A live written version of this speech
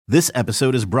This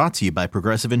episode is brought to you by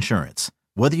Progressive Insurance.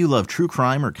 Whether you love true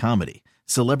crime or comedy,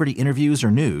 celebrity interviews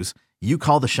or news, you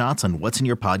call the shots on what's in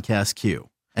your podcast queue.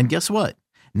 And guess what?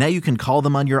 Now you can call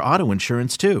them on your auto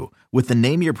insurance too with the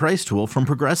Name Your Price tool from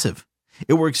Progressive.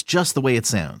 It works just the way it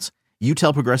sounds. You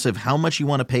tell Progressive how much you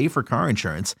want to pay for car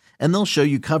insurance, and they'll show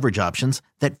you coverage options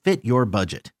that fit your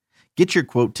budget. Get your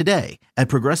quote today at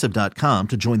Progressive.com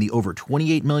to join the over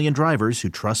 28 million drivers who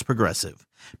trust Progressive.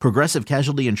 Progressive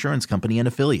Casualty Insurance Company and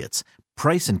Affiliates.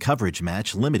 Price and coverage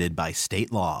match limited by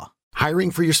state law. Hiring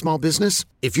for your small business?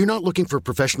 If you're not looking for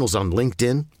professionals on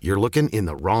LinkedIn, you're looking in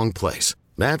the wrong place.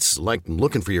 That's like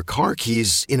looking for your car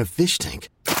keys in a fish tank.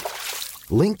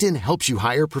 LinkedIn helps you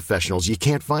hire professionals you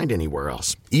can't find anywhere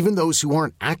else, even those who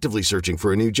aren't actively searching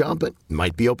for a new job but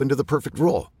might be open to the perfect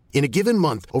role. In a given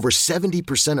month, over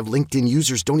 70% of LinkedIn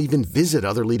users don't even visit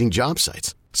other leading job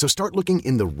sites. So start looking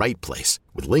in the right place.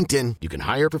 With LinkedIn, you can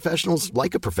hire professionals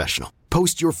like a professional.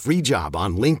 Post your free job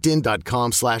on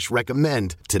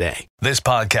linkedin.com/recommend today. This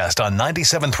podcast on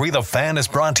 97.3 The Fan is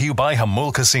brought to you by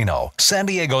Jamul Casino, San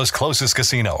Diego's closest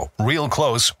casino. Real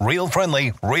close, real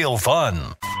friendly, real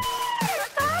fun.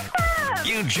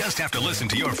 You just have to listen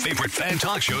to your favorite fan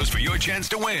talk shows for your chance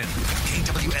to win.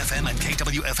 KWFM and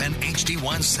KWFN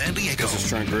HD1 San Diego. This is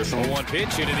Trent Grisham. One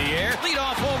pitch into the air.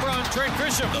 Leadoff home run, Trent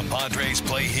Grisham. The Padres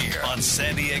play here on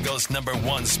San Diego's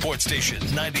 #1 sports station,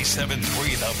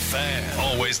 97.3 The Fan.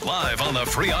 Always live on the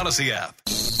free Odyssey app.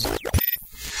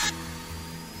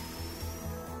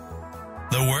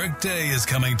 The workday is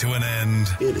coming to an end.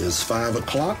 It is 5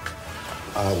 o'clock.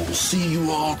 I will see you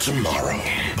all tomorrow.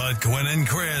 But Quinn and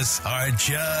Chris are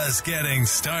just getting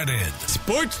started.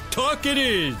 Sports talk it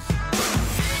is.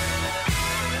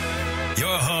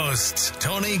 Your hosts,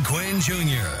 Tony Quinn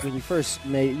Jr. When you first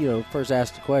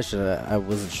asked the question, I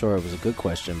wasn't sure it was a good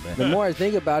question, but the more I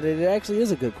think about it, it actually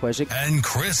is a good question. And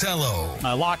Chris Ello.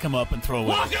 Lock him up and throw it.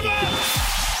 Lock him up!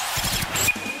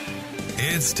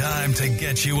 It's time to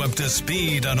get you up to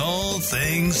speed on all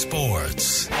things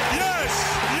sports.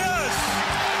 Yes!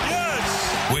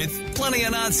 With plenty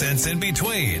of nonsense in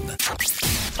between.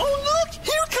 Oh, look!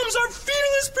 Here comes our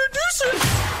fearless producer!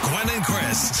 Gwen and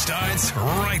Chris starts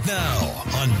right now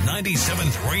on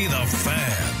 97.3 The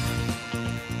Fan.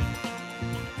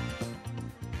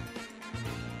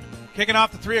 Kicking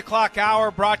off the 3 o'clock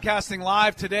hour, broadcasting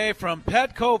live today from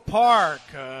Petco Park.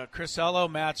 Chris Ello,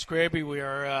 Matt Scraby. We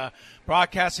are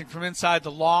broadcasting from inside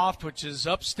the loft, which is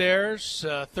upstairs,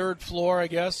 third floor, I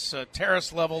guess,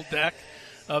 terrace level deck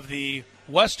of the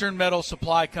Western Metal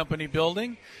Supply Company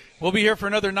building. We'll be here for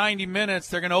another 90 minutes.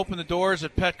 They're going to open the doors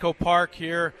at Petco Park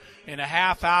here in a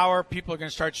half hour. People are going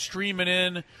to start streaming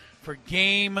in for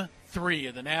Game 3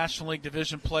 of the National League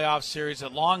Division Playoff Series.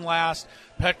 At long last,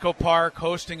 Petco Park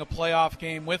hosting a playoff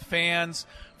game with fans.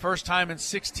 First time in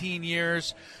 16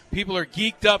 years. People are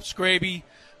geeked up, Scraby,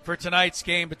 for tonight's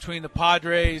game between the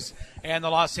Padres and the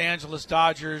Los Angeles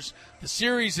Dodgers. The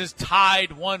series is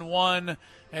tied 1-1,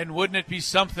 and wouldn't it be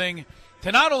something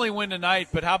to not only win tonight,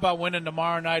 but how about winning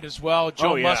tomorrow night as well?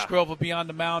 Joe Musgrove will be on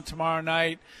the mound tomorrow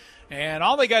night. And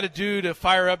all they got to do to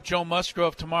fire up Joe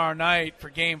Musgrove tomorrow night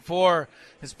for Game 4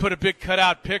 is put a big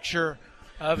cutout picture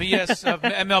of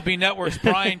MLB Network's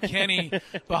Brian Kenny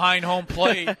behind home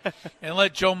plate and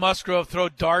let Joe Musgrove throw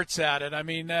darts at it. I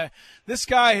mean, this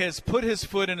guy has put his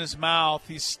foot in his mouth.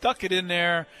 He's stuck it in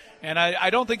there, and I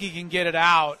don't think he can get it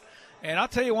out. And I'll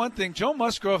tell you one thing, Joe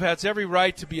Musgrove has every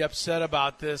right to be upset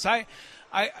about this.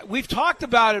 We've talked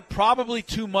about it probably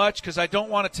too much because I don't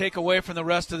want to take away from the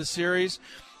rest of the series.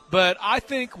 But I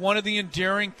think one of the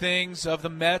endearing things of the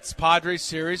Mets-Padres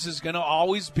series is going to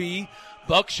always be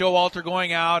Buck Showalter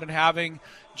going out and having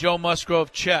Joe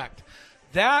Musgrove checked.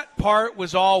 That part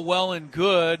was all well and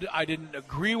good. I didn't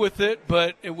agree with it,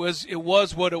 but it was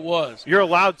what it was. You're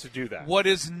allowed to do that. What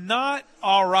is not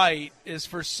all right is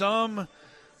for some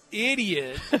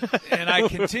idiot, and I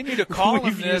continue to call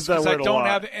him this because I don't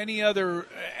have any other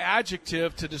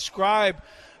adjective to describe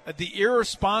the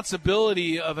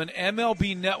irresponsibility of an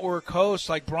MLB Network host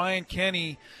like Brian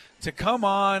Kenny to come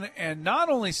on and not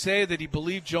only say that he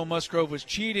believed Joe Musgrove was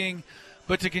cheating,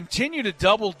 but to continue to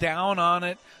double down on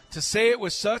it, to say it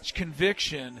with such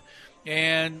conviction.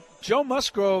 And Joe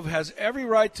Musgrove has every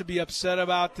right to be upset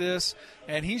about this,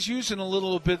 and he's using a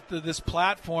little bit of this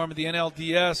platform of the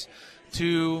NLDS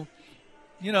to,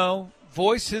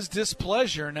 voice his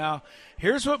displeasure. Now,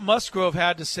 here's what Musgrove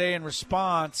had to say in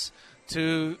response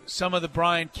to some of the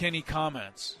Brian Kenny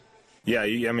comments. Yeah,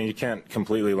 you can't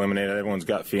completely eliminate it. Everyone's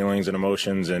got feelings and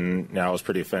emotions, and I was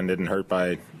pretty offended and hurt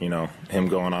by, him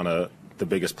going on the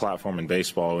biggest platform in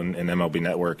baseball in MLB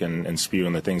Network and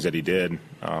spewing the things that he did,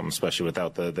 especially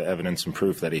without the evidence and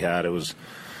proof that he had. It was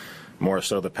more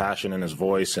so the passion in his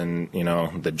voice and, you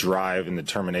know, the drive and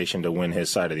determination to win his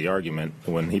side of the argument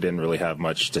when he didn't really have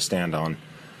much to stand on.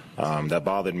 That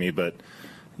bothered me, but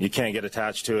you can't get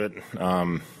attached to it.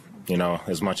 You know,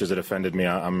 as much as it offended me,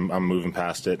 I'm moving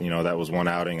past it. You know, that was one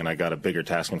outing, and I got a bigger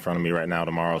task in front of me right now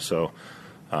tomorrow. So,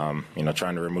 you know,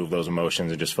 trying to remove those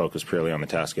emotions and just focus purely on the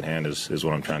task at hand is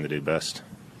what I'm trying to do best.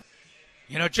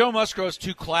 You know, Joe Musgrove's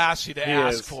too classy to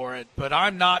ask for it, but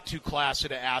I'm not too classy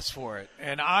to ask for it.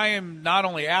 And I am not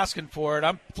only asking for it,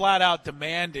 I'm flat out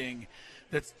demanding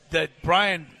that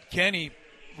Brian Kenny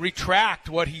retract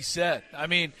what he said. I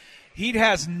mean, he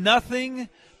has nothing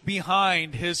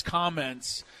behind his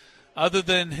comments other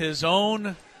than his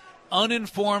own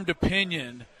uninformed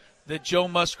opinion that Joe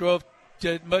Musgrove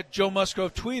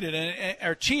tweeted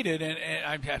or cheated, and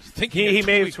I'm thinking he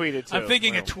may have tweeted too. I'm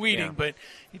thinking of tweeting, but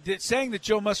saying that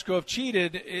Joe Musgrove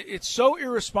cheated, it's so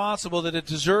irresponsible that it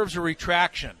deserves a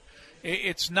retraction.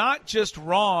 It's not just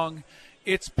wrong;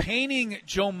 it's painting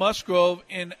Joe Musgrove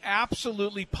in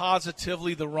absolutely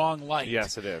positively the wrong light.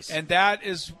 Yes, it is, and that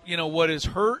is, you know, what has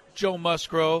hurt Joe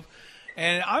Musgrove.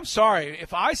 And I'm sorry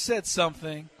if I said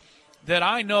something that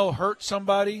I know hurt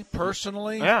somebody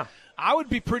personally. Yeah. I would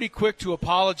be pretty quick to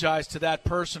apologize to that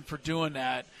person for doing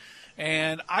that.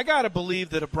 And I got to believe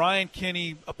that a Brian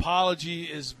Kenny apology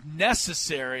is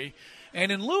necessary.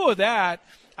 And in lieu of that,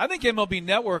 I think MLB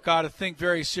Network ought to think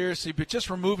very seriously, but just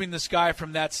removing this guy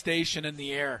from that station in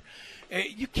the air.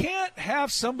 You can't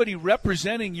have somebody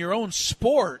representing your own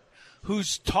sport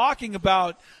who's talking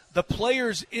about the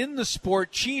players in the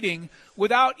sport cheating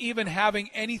without even having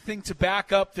anything to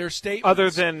back up their statements. Other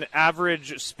than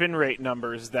average spin rate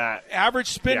numbers Average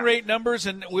spin rate numbers,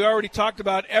 and we already talked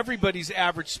about everybody's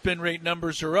average spin rate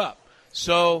numbers are up.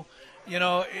 So, you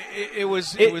know, it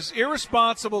was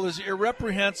irresponsible, it was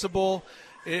irreprehensible,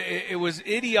 it was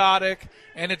idiotic,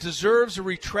 and it deserves a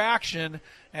retraction.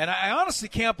 And I honestly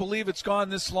can't believe it's gone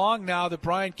this long now that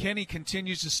Brian Kenny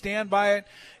continues to stand by it.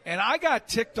 And I got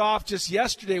ticked off just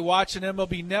yesterday watching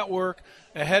MLB Network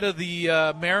ahead of the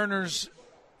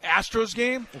Mariners-Astros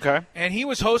game. Okay. And he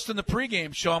was hosting the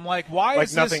pregame show. I'm like, why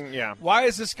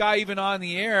is this guy even on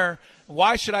the air?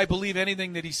 Why should I believe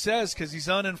anything that he says? Because he's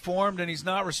uninformed and he's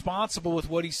not responsible with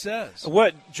what he says.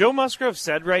 What Joe Musgrove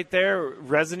said right there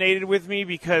resonated with me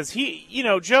because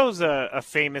Joe's a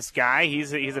famous guy.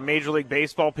 He's a Major League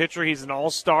Baseball pitcher. He's an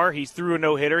all-star. He's threw a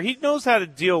no-hitter. He knows how to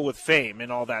deal with fame and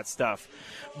all that stuff.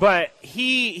 But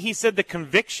he said the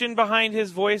conviction behind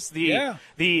his voice,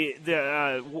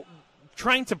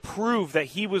 trying to prove that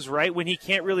he was right when he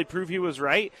can't really prove he was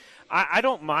right. I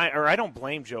don't mind, or I don't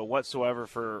blame Joe whatsoever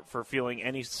for feeling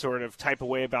any sort of type of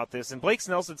way about this. And Blake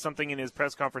Snell said something in his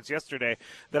press conference yesterday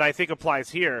that I think applies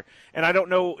here. And I don't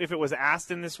know if it was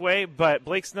asked in this way, but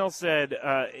Blake Snell said,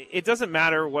 it doesn't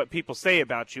matter what people say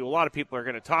about you. A lot of people are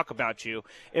going to talk about you.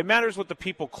 It matters what the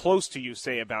people close to you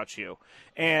say about you.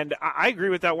 And I agree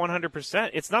with that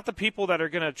 100%. It's not the people that are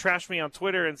going to trash me on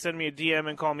Twitter and send me a DM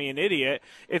and call me an idiot.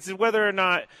 It's whether or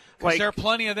not, like, there are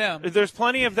plenty of them. There's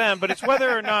plenty of them, but it's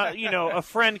whether or not, a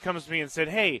friend comes to me and said,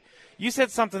 hey, you said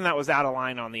something that was out of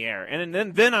line on the air.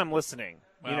 And then I'm listening,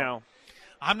 well,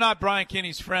 I'm not Brian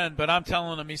Kenny's friend, but I'm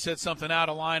telling him he said something out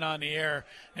of line on the air,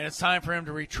 and it's time for him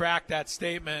to retract that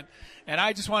statement. And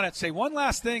I just want to say one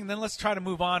last thing, then let's try to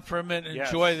move on for a minute and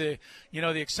enjoy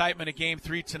the excitement of Game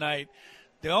 3 tonight.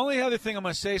 The only other thing I'm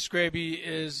going to say, Scraby,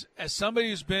 is as somebody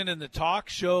who's been in the talk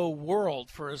show world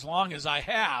for as long as I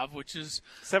have, which is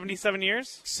 77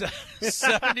 years?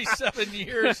 77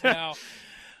 years now,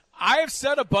 I have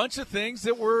said a bunch of things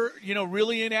that were,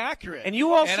 really inaccurate.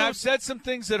 And I've said some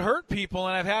things that hurt people,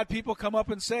 and I've had people come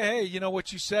up and say, hey,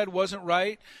 what you said wasn't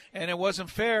right and it wasn't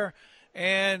fair.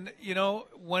 And,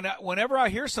 whenever I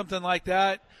hear something like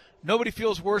that, nobody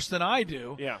feels worse than I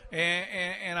do. Yeah.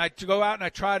 And I go out and I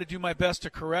try to do my best to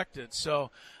correct it.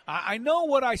 So I know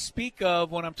what I speak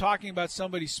of when I'm talking about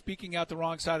somebody speaking out the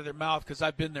wrong side of their mouth because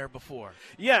I've been there before.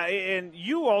 Yeah, and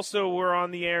you also were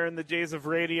on the air in the days of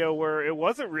radio where it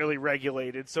wasn't really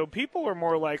regulated, so people were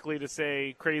more likely to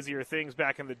say crazier things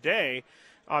back in the day.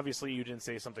 Obviously, you didn't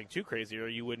say something too crazy or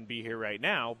you wouldn't be here right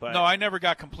now. But no, I never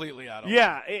got completely out of it.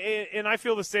 Yeah, and I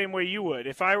feel the same way you would.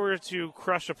 If I were to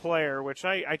crush a player, which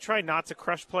I try not to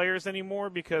crush players anymore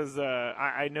because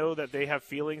I know that they have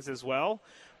feelings as well.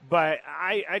 But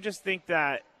I just think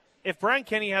that if Brian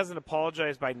Kenny hasn't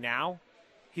apologized by now,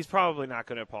 he's probably not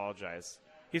going to apologize.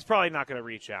 He's probably not going to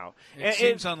reach out. It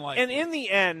seems unlikely. And in the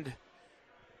end,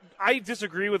 I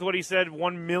disagree with what he said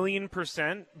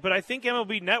 1,000,000%, but I think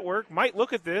MLB Network might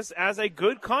look at this as a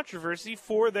good controversy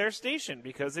for their station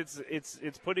because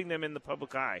it's putting them in the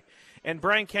public eye. And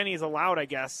Brian Kenny is allowed, I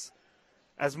guess,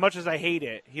 as much as I hate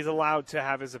it, he's allowed to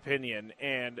have his opinion.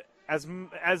 And as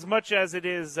much as it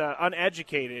is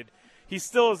uneducated, he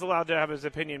still is allowed to have his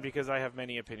opinion because I have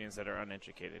many opinions that are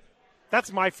uneducated.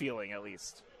 That's my feeling, at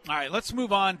least. All right, let's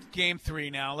move on to Game 3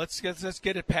 now. Let's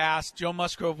get it past. Joe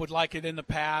Musgrove would like it in the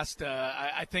past.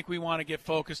 I think we want to get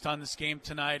focused on this game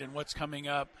tonight and what's coming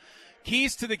up.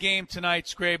 Keys to the game tonight,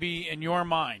 Scraby, in your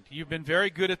mind. You've been very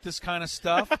good at this kind of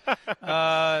stuff.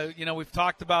 We've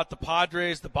talked about the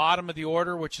Padres, the bottom of the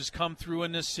order, which has come through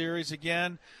in this series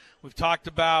again. We've talked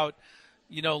about,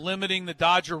 limiting the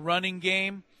Dodger running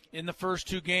game in the first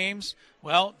 2 games.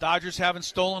 Well, Dodgers haven't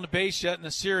stolen a base yet in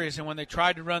the series, and when they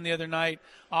tried to run the other night,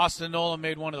 Austin Nolan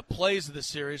made one of the plays of the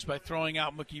series by throwing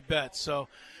out Mookie Betts. So,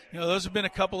 those have been a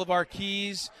couple of our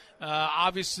keys.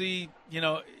 Obviously,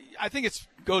 I think it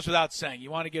goes without saying.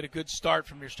 You want to get a good start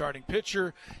from your starting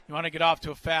pitcher. You want to get off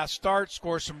to a fast start,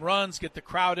 score some runs, get the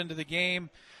crowd into the game.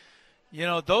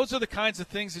 Those are the kinds of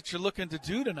things that you're looking to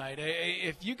do tonight.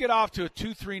 If you get off to a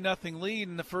 2-3-0 lead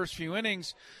in the first few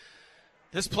innings,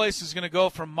 this place is going to go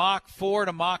from Mach 4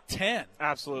 to Mach 10.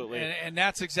 Absolutely. And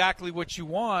that's exactly what you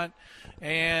want.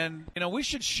 And, we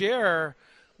should share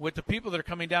with the people that are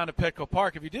coming down to Petco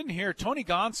Park. If you didn't hear, Tony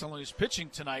Gonsolin, who's pitching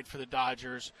tonight for the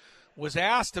Dodgers, was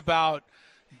asked about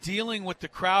dealing with the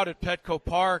crowd at Petco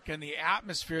Park and the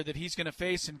atmosphere that he's going to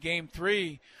face in Game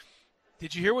 3.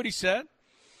 Did you hear what he said?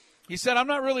 He said, I'm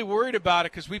not really worried about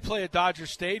it because we play at Dodger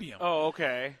Stadium. Oh,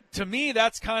 okay. To me,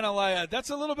 that's kind of like that's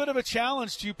a little bit of a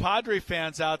challenge to you Padre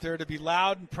fans out there to be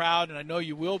loud and proud, and I know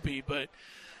you will be. But,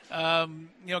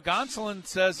 Gonsolin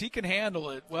says he can handle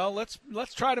it. Well,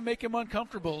 let's try to make him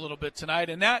uncomfortable a little bit tonight,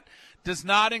 and that does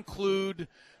not include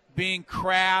being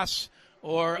crass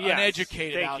or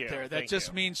uneducated out there. That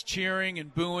just means cheering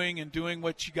and booing and doing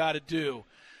what you got to do.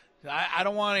 I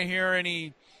don't want to hear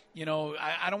any,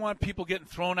 I don't want people getting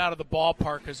thrown out of the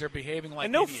ballpark because they're behaving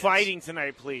like no idiots. Fighting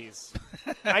tonight, please.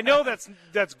 I know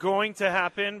that's going to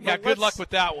happen. Yeah, good luck with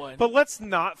that one. But let's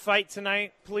not fight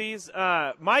tonight, please.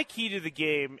 My key to the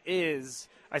game is,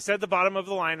 I said the bottom of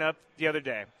the lineup the other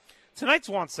day. Tonight's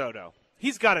Juan Soto.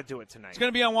 He's got to do it tonight. It's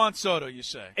going to be on Juan Soto, you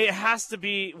say? It has to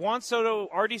be. Juan Soto,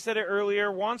 already said it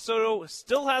earlier, Juan Soto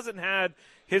still hasn't had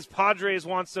his Padres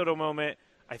Juan Soto moment.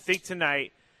 I think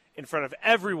tonight, in front of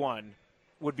everyone,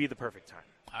 would be the perfect time.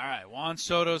 All right, Juan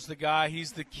Soto's the guy.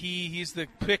 He's the key. He's the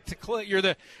pick to click.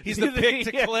 He's the pick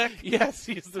to click. Yes,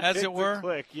 he's the as pick it were. To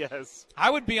click. Yes. I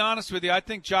would be honest with you. I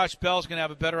think Josh Bell's going to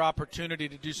have a better opportunity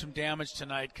to do some damage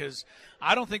tonight because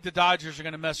I don't think the Dodgers are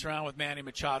going to mess around with Manny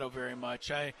Machado very much.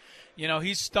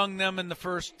 He's stung them in the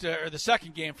first or the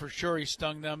second game for sure. He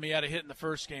stung them. He had a hit in the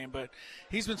first game, but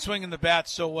he's been swinging the bat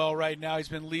so well right now. He's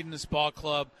been leading this ball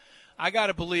club. I got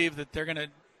to believe that they're going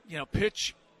to,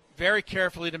 pitch very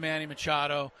carefully to Manny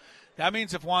Machado. That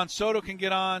means if Juan Soto can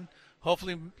get on,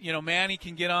 hopefully, Manny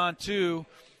can get on too,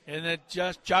 and that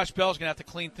Josh Bell's going to have to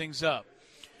clean things up.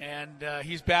 And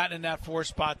he's batting in that 4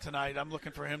 spot tonight. I'm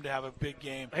looking for him to have a big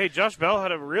game. Hey, Josh Bell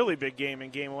had a really big game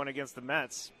in Game 1 against the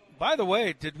Mets. By the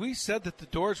way, did we said that the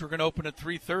doors were going to open at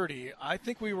 3:30? I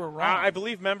think we were wrong. I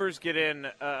believe members get in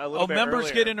a little bit members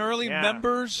earlier. Get in early? Yeah.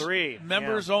 Members? 3.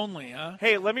 Members only, huh?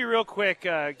 Hey, let me real quick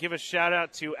give a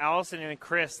shout-out to Allison and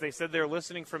Chris. They said they're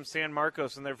listening from San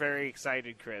Marcos, and they're very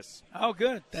excited, Chris. Oh,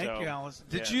 good. Thank you, Allison.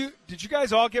 Did you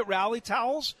guys all get rally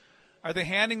towels? Are they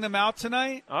handing them out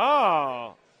tonight?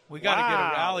 Oh, we got to get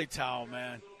a rally towel,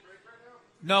 man.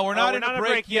 No, we're not in a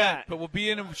break yet, but we'll be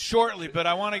in them shortly. But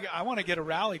I want to get a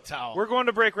rally towel. We're going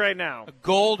to break right now. A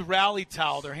gold rally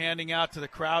towel they're handing out to the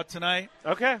crowd tonight.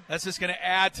 Okay. That's just going to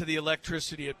add to the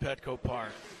electricity at Petco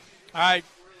Park. All right.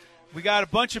 We got a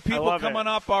bunch of people coming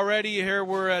up already. Here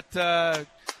we're at the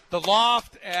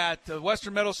Loft at the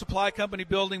Western Metal Supply Company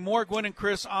building. More Gwynn and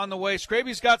Chris on the way.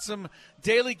 Scraby's got some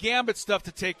Daily Gambit stuff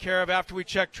to take care of after we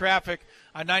check traffic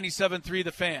on 97.3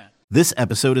 The Fan. This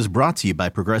episode is brought to you by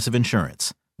Progressive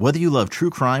Insurance. Whether you love true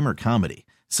crime or comedy,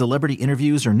 celebrity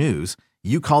interviews or news,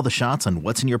 you call the shots on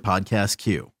what's in your podcast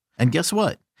queue. And guess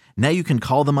what? Now you can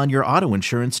call them on your auto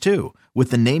insurance too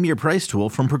with the Name Your Price tool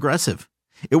from Progressive.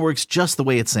 It works just the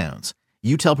way it sounds.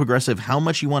 You tell Progressive how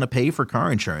much you want to pay for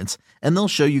car insurance, and they'll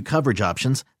show you coverage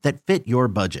options that fit your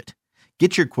budget.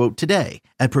 Get your quote today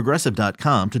at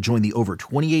Progressive.com to join the over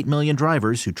 28 million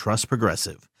drivers who trust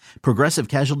Progressive. Progressive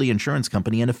Casualty Insurance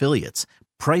Company and Affiliates.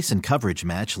 Price and coverage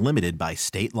match limited by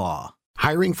state law.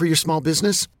 Hiring for your small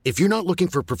business? If you're not looking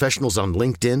for professionals on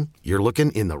LinkedIn, you're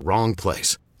looking in the wrong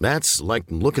place. That's like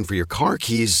looking for your car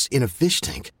keys in a fish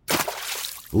tank.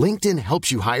 LinkedIn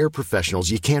helps you hire professionals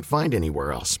you can't find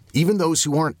anywhere else, even those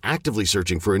who aren't actively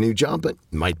searching for a new job but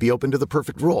might be open to the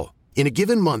perfect role. In a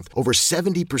given month, over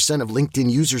 70% of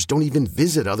LinkedIn users don't even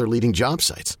visit other leading job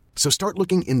sites. So start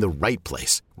looking in the right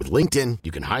place. With LinkedIn, you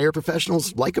can hire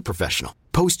professionals like a professional.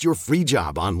 Post your free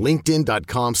job on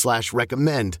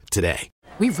linkedin.com/recommend today.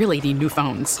 We really need new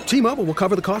phones. T-Mobile will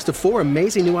cover the cost of 4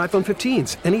 amazing new iPhone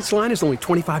 15s, and each line is only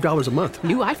 $25 a month.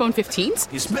 New iPhone 15s?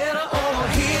 It's better over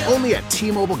here. Only at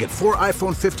T-Mobile, get 4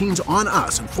 iPhone 15s on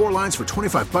us and 4 lines for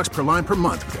 $25 per line per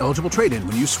month with eligible trade-in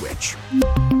when you switch.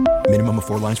 Minimum of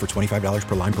 4 lines for $25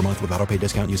 per line per month with autopay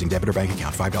discount using debit or bank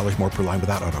account. $5 more per line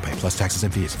without autopay, plus taxes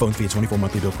and fees. Phone fee at 24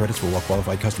 monthly bill credits for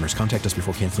well-qualified customers. Contact us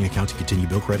before canceling account to continue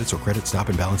bill credits or credit stop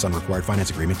and balance on required finance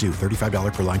agreement due.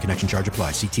 $35 per line connection charge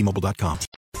applies. See T-Mobile.com.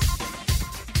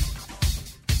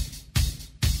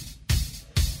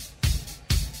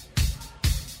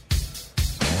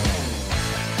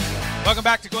 Welcome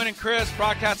back to Gwynn and Chris,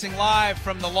 broadcasting live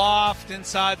from the loft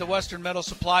inside the Western Metal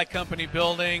Supply Company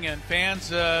building. And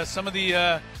fans, some of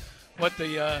the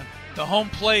home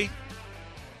plate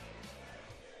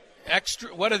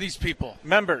extra. What are these people?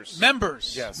 Members.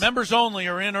 Yes. Members only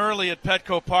are in early at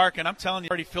Petco Park, and I'm telling you,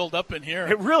 already filled up in here.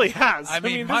 It really has. I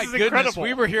mean my this is goodness, incredible.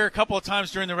 We were here a couple of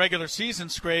times during the regular season,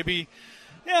 Scraby,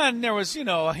 and there was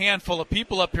a handful of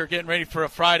people up here getting ready for a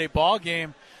Friday ball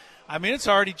game. I mean, it's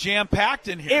already jam-packed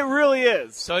in here. It really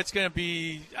is. So it's going to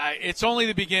be it's only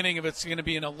the beginning of it's going to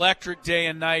be an electric day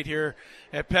and night here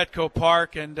at Petco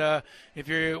Park. And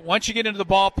once you get into the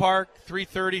ballpark,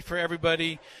 3:30 for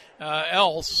everybody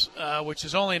else, which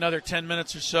is only another 10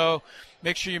 minutes or so,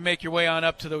 make sure you make your way on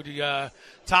up to the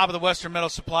top of the Western Metal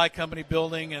Supply Company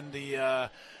building and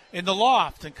in the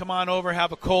loft, and come on over,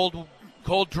 have a cold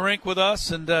drink with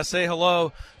us, and say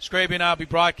hello. Scraby and I will be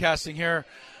broadcasting here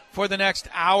for the next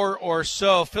hour or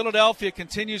so. Philadelphia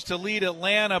continues to lead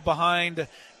Atlanta behind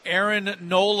Aaron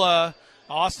Nola.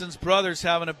 Austin's brother's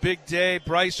having a big day.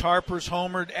 Bryce Harper's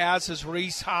homered, as is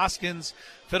Rhys Hoskins.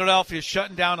 Philadelphia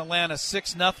shutting down Atlanta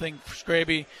 6-0,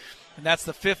 Scraby. And that's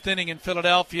the 5th inning in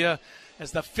Philadelphia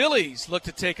as the Phillies look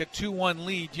to take a 2-1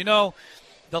 lead.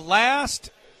 The last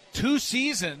 2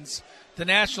 seasons, the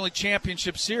National League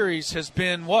Championship Series has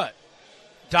been what?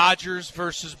 Dodgers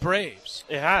versus Braves.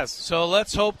 It has. So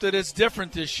let's hope that it's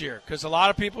different this year, because a lot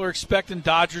of people are expecting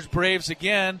Dodgers-Braves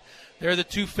again. They're the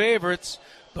 2 favorites,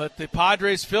 but the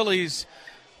Padres-Phillies,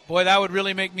 boy, that would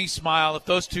really make me smile if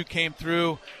those 2 came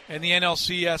through and the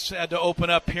NLCS had to open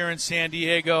up here in San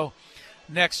Diego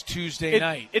next Tuesday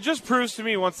night. It just proves to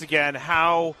me once again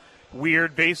how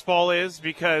weird baseball is,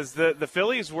 because the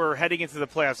Phillies were heading into the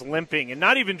playoffs limping, and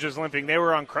not even just limping, they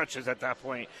were on crutches at that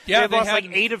point. Yeah, they lost like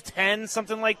 8 of 10,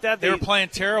 something like that. They were playing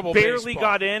terrible barely baseball.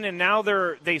 got in, and now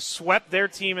they swept their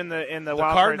team in the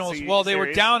wild Cardinals. Card Well, they series.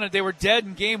 were down and they were dead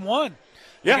in game 1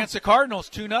 against the Cardinals,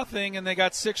 2-0, and they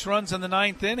got 6 runs in the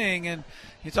 9th inning, and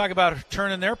you talk about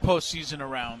turning their postseason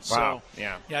around. Wow.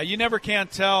 So you never can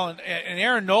tell. And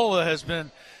Aaron Nola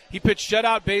he pitched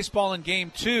shutout baseball in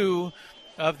game 2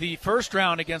 of the first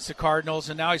round against the Cardinals,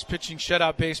 and now he's pitching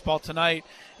shutout baseball tonight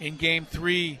in Game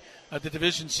 3 of the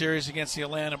division series against the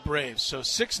Atlanta Braves. So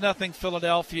 6-0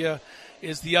 Philadelphia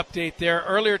is the update there.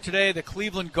 Earlier today, the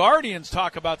Cleveland Guardians,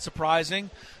 talk about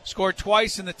surprising, scored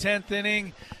twice in the 10th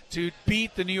inning to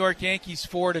beat the New York Yankees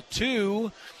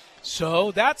 4-2.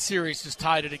 So that series is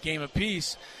tied at a game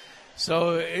apiece.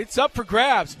 So it's up for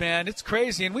grabs, man. It's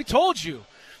crazy. And we told you,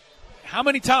 how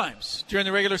many times during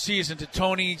the regular season did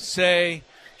Tony say,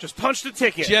 just punch the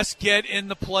ticket, just get in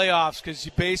the playoffs, because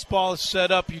baseball is set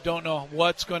up. You don't know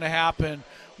what's going to happen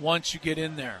once you get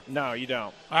in there. No, you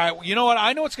don't. All right, well, you know what?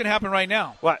 I know what's going to happen right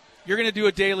now. What? You're going to do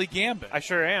a daily gambit. I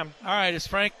sure am. All right, is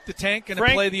Frank the Tank going to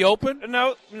play the Open?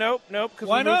 Nope, because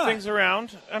Why we move not? things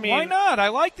around. I mean, why not? I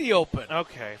like the Open.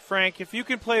 Okay, Frank, if you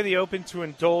can play the Open to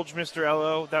indulge Mr.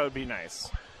 Ello, that would be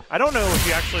nice. I don't know if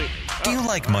you actually... Do you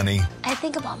like money? I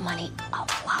think about money a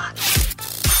lot.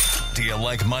 Do you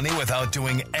like money without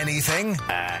doing anything?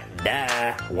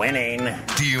 Winning.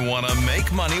 Do you want to make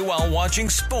money while watching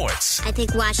sports? I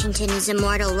think Washington is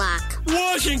immortal luck.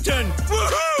 Washington!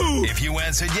 Woohoo! If you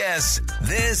answered yes,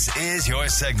 this is your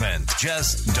segment.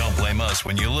 Just don't blame us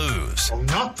when you lose. Well,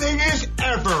 nothing is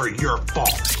ever your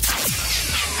fault.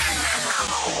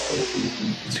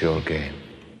 It's your game.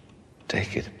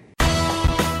 Take it.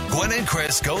 Gwynn and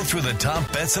Chris go through the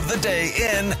top bets of the day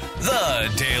in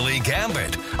The Daily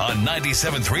Gambit on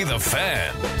 97.3 The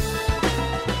Fan.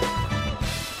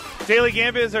 Daily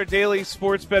Gambit is our daily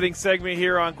sports betting segment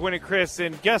here on Gwynn and Chris.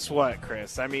 And guess what,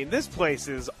 Chris? I mean, this place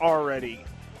is already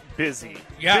busy.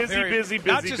 Yeah, busy.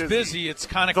 Not just busy, it's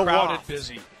kind of crowded Loft.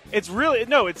 busy. It's really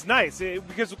it's nice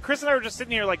because Chris and I were just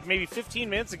sitting here like maybe 15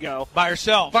 minutes ago by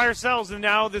ourselves, and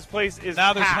now this place is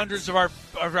now there's packed. Hundreds of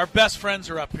our best friends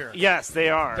are up here. Yes, they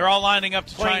are. They're all lining up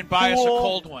to try and buy us a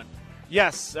cold one.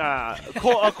 Yes, a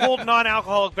cold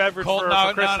non-alcoholic beverage for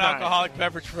Chris non-alcoholic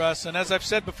beverage for us. And as I've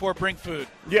said before, bring food.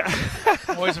 Yeah,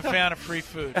 I'm always a fan of free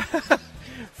food.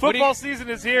 Football season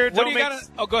is here. Go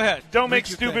ahead. Don't make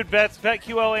stupid bets.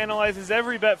 BetQL analyzes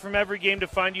every bet from every game to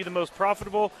find you the most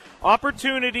profitable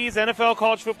opportunities, NFL,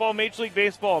 college football, Major League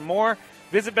Baseball, and more.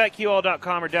 Visit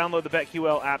BetQL.com or download the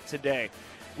BetQL app today.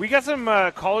 We got some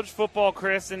college football,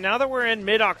 Chris, and now that we're in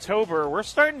mid-October, we're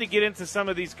starting to get into some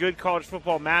of these good college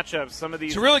football matchups. Some of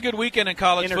these. It's a really good weekend in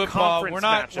college football. We're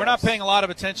not paying a lot of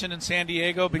attention in San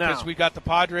Diego because we got the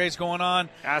Padres going on.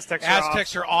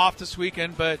 Aztecs are off this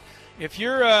weekend, but if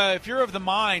you're of the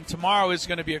mind, tomorrow is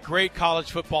going to be a great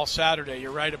college football Saturday.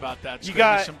 You're right about that. It's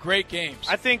going to be some great games.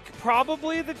 I think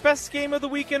probably the best game of the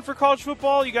weekend for college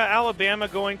football. You got Alabama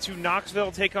going to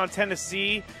Knoxville, take on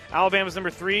Tennessee. Alabama's number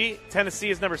 3,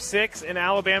 Tennessee is number 6, and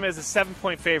Alabama is a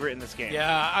 7-point favorite in this game.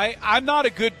 Yeah, I'm not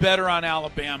a good bettor on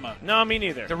Alabama. No, me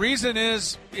neither. The reason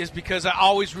is because I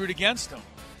always root against them.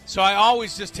 So I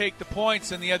always just take the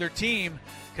points in the other team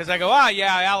because I go,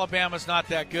 Alabama's not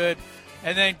that good.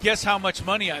 And then guess how much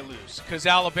money I lose because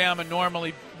Alabama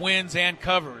normally wins and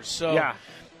covers. So, yeah.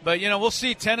 But, we'll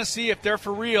see. Tennessee, if they're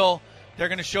for real, they're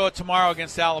going to show it tomorrow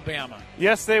against Alabama.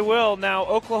 Yes, they will. Now,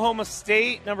 Oklahoma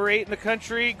State, number 8 in the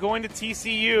country, going to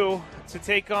TCU to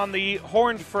take on the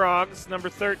Horned Frogs, number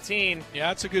 13. Yeah,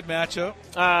 it's a good matchup.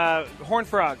 Horned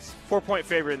Frogs, 4-point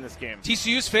favorite in this game.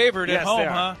 TCU's favored at home,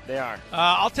 huh? They are.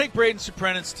 I'll take Braden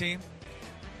Suprenant's team.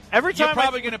 Every time you're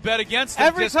probably going to bet against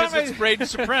them just because it's Braden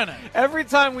Suprenant. Every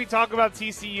time we talk about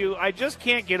TCU, I just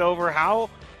can't get over how,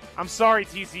 I'm sorry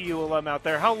TCU alum out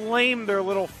there, how lame their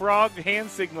little frog hand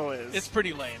signal is. It's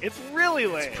pretty lame. It's really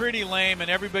lame. It's pretty lame,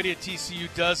 and everybody at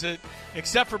TCU does it,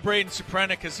 except for Braden Suprenant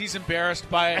because he's embarrassed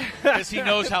by it because he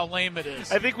knows how lame it is.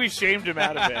 I think we shamed him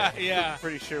out of it. Yeah. I'm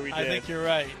pretty sure we did. I think you're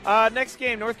right. Next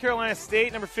game, North Carolina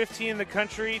State, number 15 in the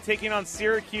country, taking on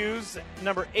Syracuse,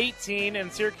 number 18,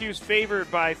 and Syracuse favored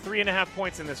by 3.5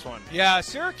 points in this one. Yeah,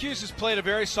 Syracuse has played a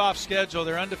very soft schedule.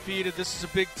 They're undefeated. This is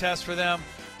a big test for them.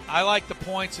 I like the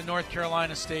points in North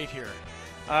Carolina State here.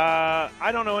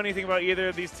 I don't know anything about either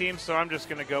of these teams, so I'm just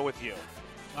going to go with you.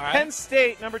 All right. Penn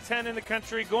State, number 10 in the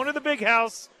country, going to the big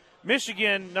house.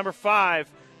 Michigan, number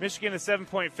 5. Michigan is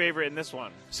 7-point favorite in this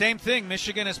one. Same thing.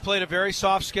 Michigan has played a very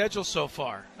soft schedule so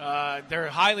far. They're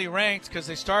highly ranked because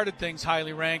they started things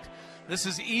highly ranked. This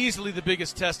is easily the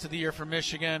biggest test of the year for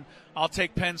Michigan. I'll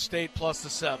take Penn State plus the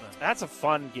 7. That's a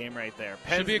fun game right there.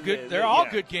 Should be a good. They're all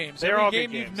good games. Every all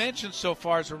game you've mentioned so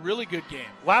far is a really good game.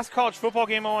 Last college football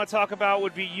game I want to talk about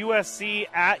would be USC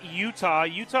at Utah.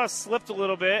 Utah slipped a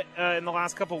little bit in the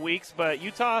last couple weeks, but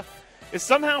Utah is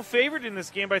somehow favored in this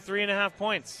game by 3.5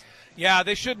 points. Yeah,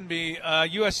 they shouldn't be.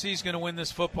 USC is going to win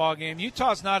this football game.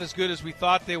 Utah's not as good as we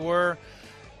thought they were.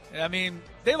 I mean,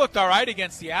 they looked all right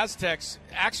against the Aztecs.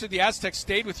 Actually, the Aztecs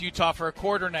stayed with Utah for a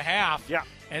quarter and a half. Yeah.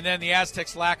 And then the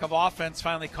Aztecs' lack of offense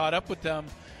finally caught up with them.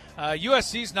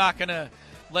 USC's not going to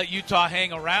let Utah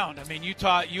hang around. I mean,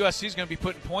 USC's going to be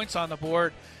putting points on the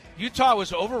board. Utah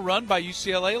was overrun by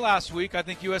UCLA last week. I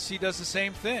think USC does the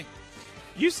same thing.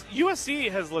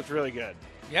 USC has looked really good.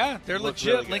 Yeah, they're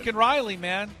legit. Really Lincoln Riley,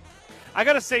 man. I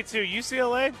got to say, too,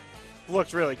 UCLA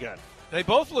looked really good. They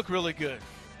both look really good.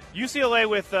 UCLA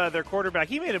with their quarterback,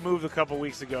 he made a move a couple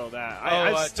weeks ago that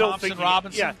I'm still Thompson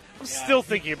Robinson. Yeah, I'm still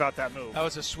thinking about that move. That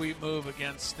was a sweet move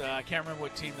against. I can't remember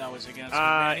what team that was against.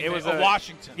 It was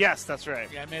Washington. Yes, that's right.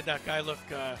 Yeah, I made that guy look.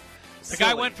 The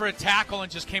guy went for a tackle and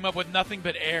just came up with nothing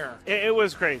but air. It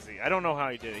was crazy. I don't know how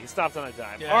he did it. He stopped on a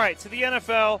dime. Yeah. All right, to the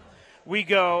NFL we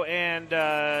go, and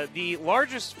the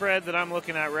largest spread that I'm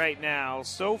looking at right now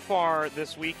so far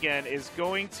this weekend is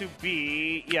going to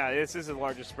be, this is the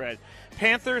largest spread.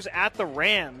 Panthers at the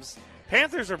Rams.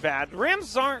 Panthers are bad. The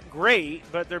Rams aren't great,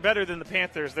 but they're better than the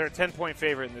Panthers. They're a 10-point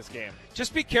favorite in this game.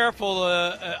 Just be careful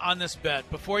on this bet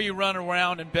before you run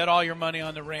around and bet all your money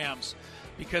on the Rams,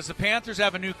 because the Panthers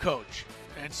have a new coach,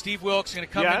 and Steve Wilkes is going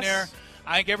to come in there.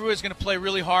 I think everybody's going to play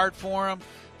really hard for him.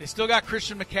 They still got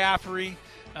Christian McCaffrey.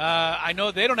 I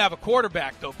know they don't have a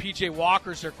quarterback, though. P.J.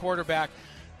 Walker's their quarterback.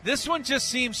 This one just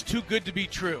seems too good to be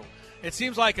true. It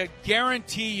seems like a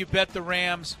guarantee you bet the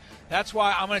Rams. That's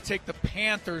why I'm going to take the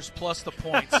Panthers plus the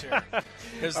points here.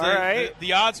 Because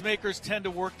the odds makers tend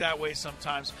to work that way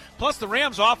sometimes. Plus, the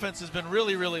Rams' offense has been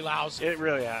really, really lousy. It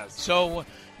really has. So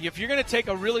if you're going to take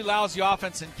a really lousy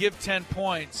offense and give 10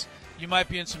 points, you might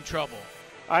be in some trouble.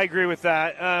 I agree with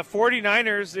that.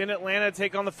 49ers in Atlanta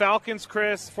take on the Falcons,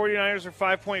 Chris. 49ers are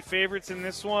 5-point favorites in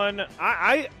this one.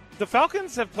 The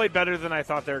Falcons have played better than I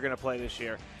thought they were going to play this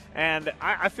year. And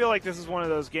I feel like this is one of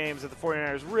those games that the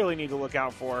 49ers really need to look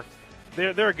out for.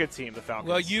 They're a good team, the Falcons.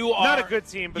 Well, you are not a good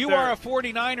team, but you are a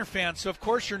 49er fan, so of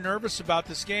course you're nervous about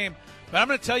this game. But I'm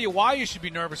going to tell you why you should be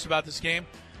nervous about this game.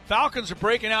 Falcons are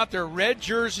breaking out their red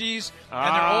jerseys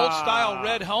and their old-style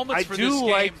red helmets for this game. I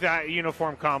do like that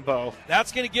uniform combo.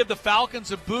 That's going to give the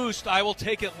Falcons a boost. I will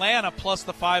take Atlanta plus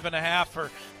the 5.5 for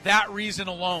that reason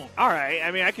alone. All right.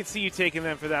 I mean, I could see you taking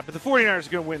them for that, but the 49ers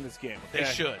are going to win this game. Okay? They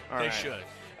should. All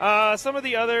should. Some of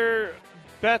the other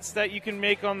bets that you can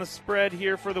make on the spread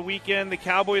here for the weekend. The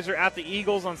Cowboys are at the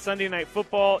Eagles on Sunday Night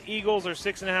Football. Eagles are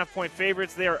 6.5-point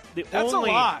favorites. They are the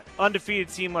only undefeated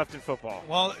team left in football.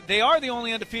 Well, they are the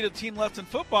only undefeated team left in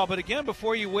football. But again,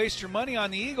 before you waste your money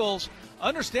on the Eagles,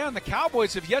 understand the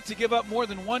Cowboys have yet to give up more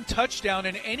than one touchdown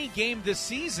in any game this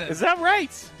season. Is that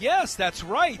right? Yes, that's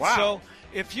right. Wow. So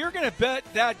if you're going to bet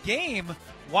that game,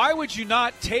 why would you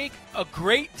not take a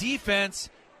great defense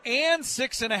and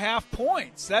 6.5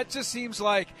 points? That just seems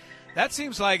like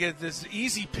this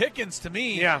easy pickings to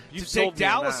me. Yeah, to take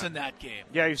Dallas in that game.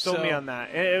 Yeah, you sold me on that.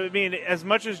 I mean, as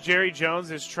much as Jerry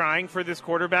Jones is trying for this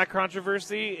quarterback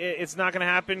controversy, it's not going to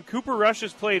happen. Cooper Rush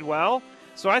has played well,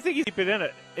 so I think he's keep it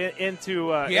into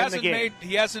the game.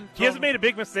 He hasn't made a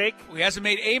big mistake. He hasn't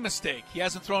made a mistake. He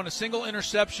hasn't thrown a single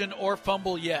interception or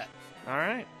fumble yet. All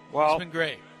right. Well, he's been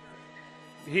great.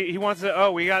 He wants to.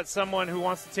 Oh, we got someone who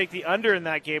wants to take the under in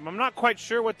that game. I'm not quite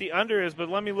sure what the under is, but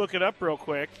let me look it up real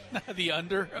quick. The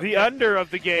under? The under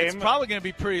of the game. It's probably going to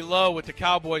be pretty low with the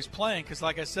Cowboys playing because,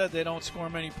 like I said, they don't score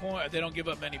many points. They don't give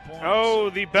up many points.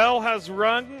 Oh, the bell has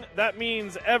rung. That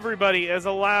means everybody is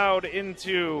allowed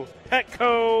into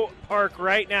Petco Park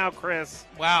right now, Chris.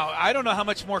 Wow. I don't know how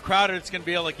much more crowded it's going to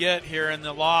be able to get here in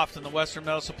the loft in the Western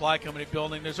Metal Supply Company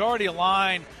building. There's already a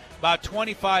line about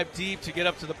 25 deep to get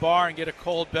up to the bar and get a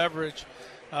cold beverage.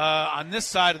 On this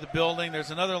side of the building,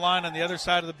 there's another line on the other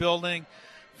side of the building.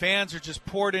 Fans are just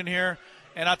poured in here.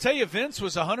 And I'll tell you, Vince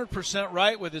was 100%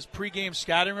 right with his pregame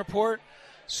scouting report.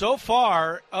 So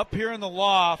far, up here in the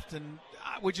loft, and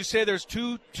would you say there's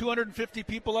 250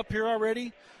 people up here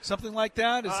already? Something like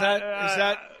that? Is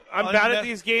that I'm bad at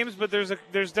these games, but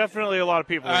there's definitely a lot of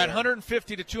people. All right,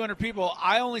 150 to 200 people.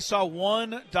 I only saw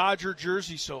one Dodger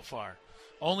jersey so far.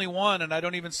 Only one, and I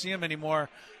don't even see him anymore.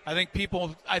 I think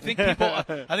people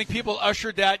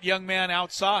ushered that young man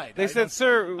outside. They said,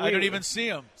 "Sir, I don't even see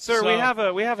him." Sir,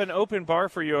 so, we have an open bar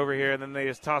for you over here, and then they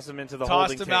just toss him into the holding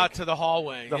tank. Tossed him out to the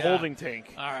hallway. The holding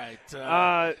tank. All right.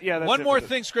 That's one more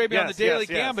thing, Scraby, on the Daily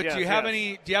Gambit. Yes, do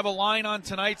you have a line on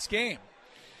tonight's game?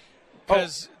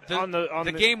 Because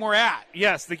the game we're at.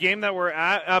 Yes, the game that we're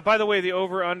at. By the way, the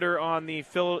over/under on the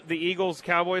Eagles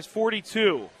Cowboys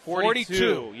 42.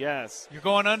 42. Yes, you're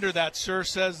going under that. Sir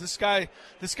says this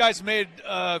guy's made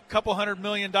a couple $100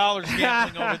 million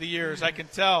gambling over the years. I can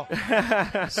tell.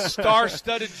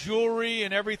 Star-studded jewelry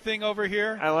and everything over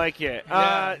here. I like it.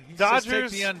 Yeah,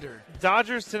 Dodgers. Take the under.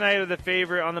 Dodgers tonight are the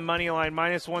favorite on the money line,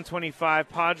 -125.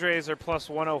 Padres are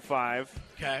 +105.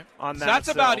 Okay. On that, so that's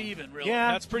about even, really.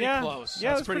 Yeah, that's pretty close.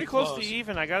 Yeah, that's pretty close to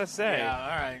even, I gotta say. Yeah, all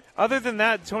right. Other than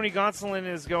that, Tony Gonsolin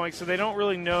is going, so they don't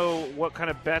really know what kind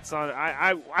of bets on.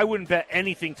 I wouldn't bet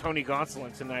anything Tony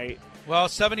Gonsolin tonight. Well,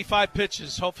 75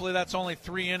 pitches. Hopefully that's only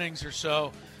 3 innings or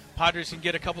so. Padres can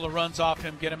get a couple of runs off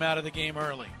him, get him out of the game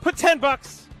early. Put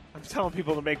 $10. I'm telling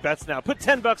people to make bets now. Put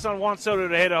 $10 on Juan Soto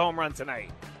to hit a home run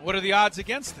tonight. What are the odds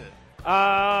against it?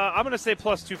 I'm going to say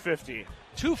 +250.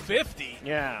 250?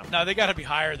 Yeah. No, they got to be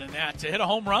higher than that. To hit a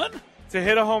home run? To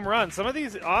hit a home run. Some of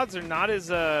these odds are not as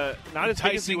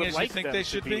big as you would like think them they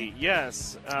should to be.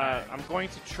 Yes. I'm going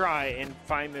to try and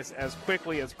find this as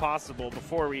quickly as possible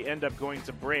before we end up going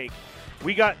to break.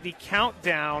 We got the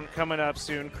countdown coming up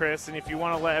soon, Chris, and if you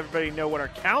want to let everybody know what our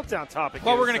countdown topic is.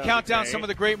 Well, we're going to count down some of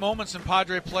the great moments in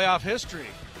Padre playoff history,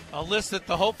 a list that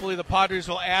hopefully the Padres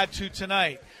will add to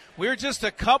tonight. We're just a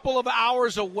couple of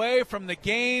hours away from the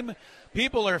game.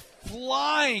 People are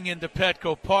flying into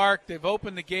Petco Park. They've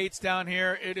opened the gates down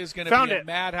here. It is going to be a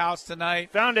madhouse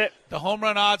tonight. Found it. The home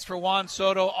run odds for Juan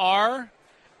Soto are?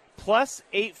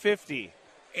 +850.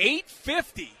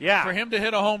 850 yeah. For him to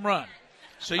hit a home run.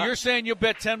 So you're saying you'll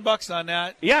bet $10 on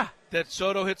that? Yeah. That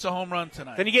Soto hits a home run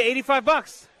tonight. Then you get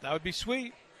 $85. That would be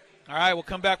sweet. All right, we'll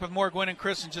come back with more Gwynn and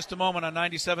Chris in just a moment on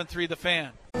 97.3 The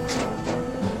Fan.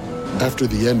 After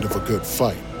the end of a good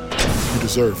fight, you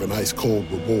deserve an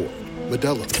ice-cold reward.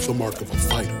 Modelo is the mark of a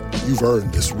fighter. You've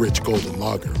earned this rich golden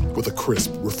lager with a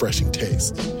crisp, refreshing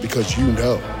taste. Because you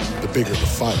know, the bigger the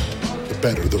fight, the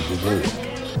better the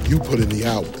reward. You put in the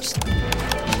hours,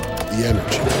 the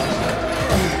energy,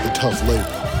 the tough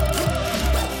labor.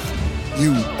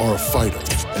 You are a fighter,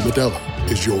 and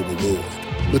Modelo is your reward.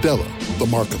 Modelo, the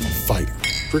mark of a fighter.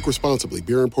 Drink responsibly.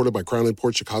 Beer imported by Crown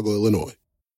Imports, Chicago, Illinois.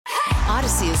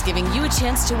 Odyssey is giving you a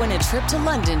chance to win a trip to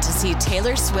London to see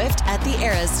Taylor Swift at the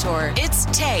Eras Tour. It's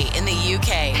Tay in the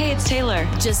UK. Hey, it's Taylor.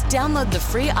 Just download the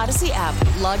free Odyssey app,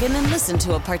 log in and listen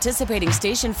to a participating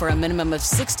station for a minimum of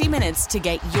 60 minutes to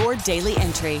get your daily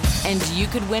entry. And you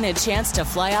could win a chance to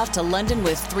fly off to London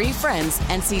with 3 friends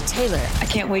and see Taylor. I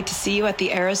can't wait to see you at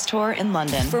the Eras Tour in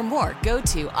London. For more, go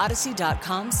to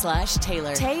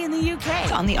odyssey.com/Taylor. Tay in the UK.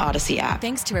 It's on the Odyssey app.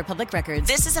 Thanks to Republic Records.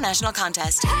 This is a national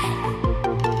contest.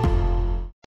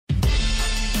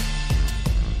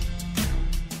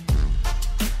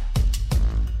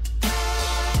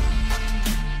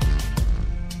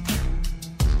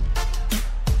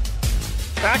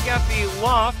 Back at the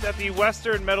Loft at the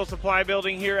Western Metal Supply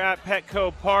Building here at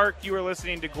Petco Park. You are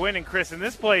listening to Gwynn and Chris, and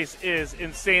this place is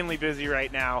insanely busy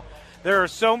right now. There are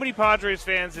so many Padres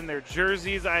fans in their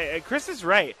jerseys. Chris is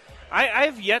right. I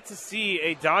have yet to see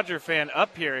a Dodger fan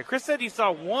up here. Chris said he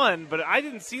saw one, but I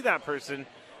didn't see that person.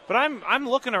 But I'm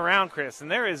looking around, Chris,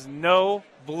 and there is no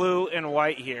blue and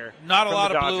white here. Not a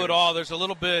lot of blue at all. There's a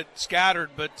little bit scattered,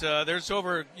 but there's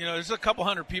there's a couple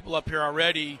hundred people up here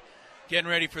already getting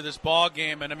ready for this ball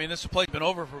game. And, I mean, this place has been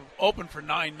open for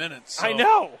 9 minutes. So I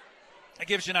know. That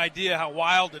gives you an idea how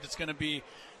wild it's going to be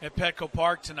at Petco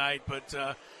Park tonight. But,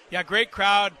 great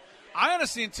crowd. I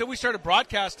honestly, until we started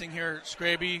broadcasting here,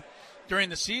 Scraby, during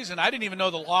the season, I didn't even know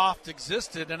the Loft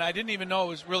existed, and I didn't even know it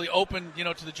was really open,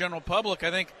 to the general public.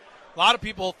 I think a lot of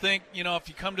people think, if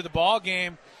you come to the ball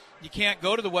game, you can't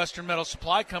go to the Western Metal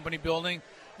Supply Company building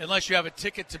unless you have a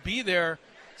ticket to be there.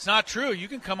 It's not true. You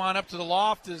can come on up to the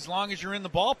Loft as long as you're in the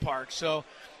ballpark. So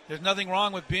there's nothing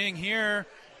wrong with being here,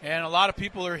 and a lot of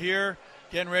people are here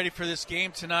getting ready for this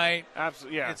game tonight.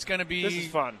 Absolutely, yeah. It's going to be. This is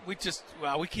fun. We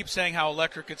keep saying how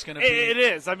electric it's going to be. It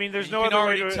is. I mean, there's no other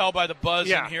way to tell by the buzz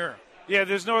in here. Yeah,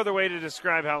 there's no other way to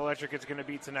describe how electric it's going to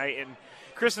be tonight. And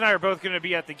Chris and I are both going to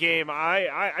be at the game.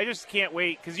 I just can't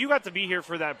wait because you got to be here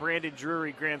for that Brandon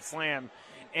Drury Grand Slam.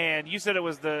 And you said it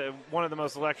was one of the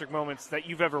most electric moments that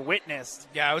you've ever witnessed.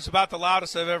 Yeah, it was about the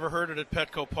loudest I've ever heard it at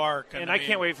Petco Park. And I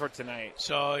can't wait for tonight.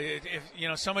 So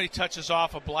if somebody touches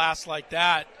off a blast like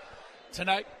that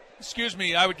tonight,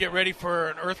 I would get ready for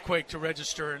an earthquake to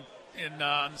register in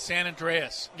San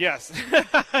Andreas. Yes.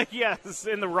 Yes,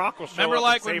 in the rock will show Remember up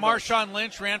like when Marshawn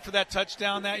Lynch ran for that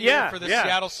touchdown that year for the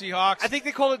Seattle Seahawks? I think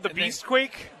they called it the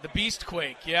Beastquake. The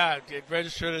Beastquake, yeah. It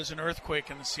registered as an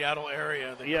earthquake in the Seattle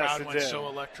area. The crowd went so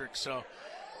electric. So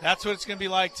that's what it's going to be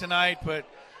like tonight. But,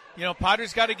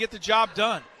 Padres got to get the job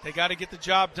done. They got to get the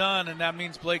job done, and that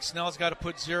means Blake Snell's got to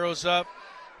put zeros up.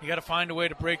 You got to find a way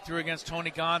to break through against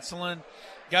Tony Gonsolin.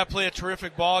 Got to play a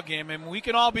terrific ball game. And we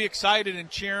can all be excited and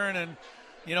cheering and,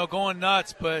 going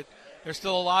nuts, but there's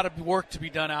still a lot of work to be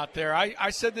done out there.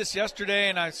 I said this yesterday,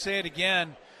 and I say it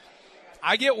again.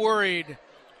 I get worried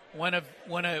when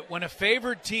a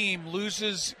favored team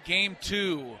loses Game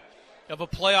 2 of a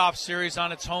playoff series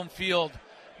on its home field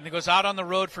and it goes out on the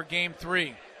road for Game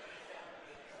 3.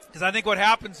 Because I think what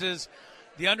happens is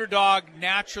the underdog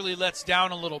naturally lets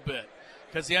down a little bit.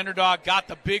 Because the underdog got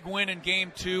the big win in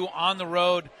Game 2 on the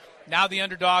road. Now the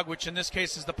underdog, which in this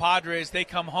case is the Padres, they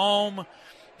come home.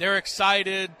 They're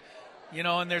excited,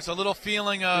 and there's a little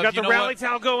feeling of, you got the rally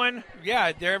towel going.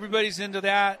 Yeah, everybody's into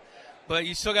that. But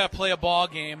you still got to play a ball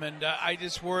game. And I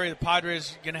just worry the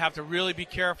Padres are going to have to really be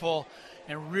careful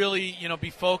and really, be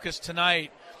focused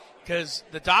tonight. Because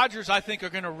the Dodgers, I think, are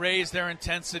going to raise their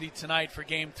intensity tonight for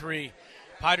Game 3.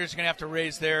 Padres are going to have to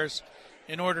raise theirs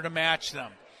in order to match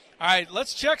them. All right,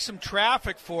 let's check some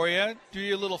traffic for you. Do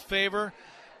you a little favor.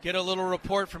 Get a little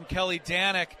report from Kelly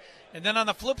Danek. And then on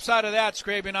the flip side of that,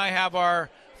 Scraby and I have our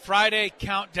Friday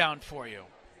countdown for you.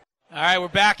 All right, we're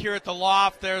back here at the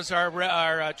Loft. There's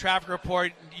our traffic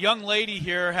report. Young lady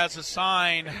here has a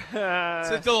sign. It's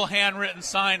a little handwritten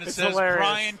sign that says, hilarious.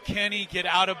 Brian Kenny, get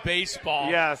out of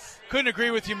baseball. Yes. Couldn't agree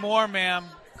with you more, ma'am.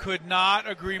 Could not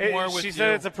agree more with you. She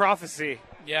said it's a prophecy.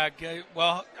 Yeah,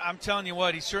 well, I'm telling you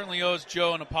what, he certainly owes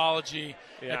Joe an apology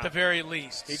at the very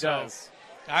least. He does.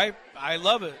 I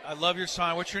love it. I love your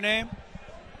sign. What's your name?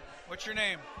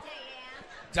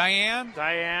 Diane?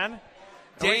 Diane.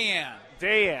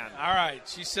 All right.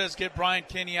 She says get Brian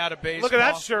Kenny out of baseball. Look at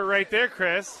that shirt right there,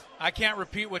 Chris. I can't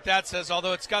repeat what that says,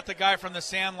 although it's got the guy from the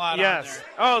Sandlot on there.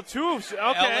 Oh, two.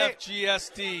 Okay.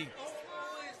 LFGSD.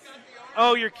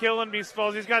 Oh, you're killing me,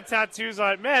 Spulls. He's got tattoos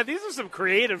on it. Man, these are some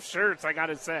creative shirts, I got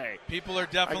to say. People are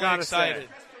definitely excited.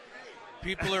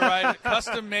 People are right.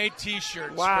 Custom-made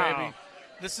T-shirts, wow. baby.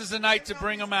 This is the night to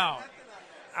bring them out.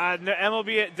 No,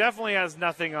 MLB definitely has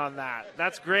nothing on that.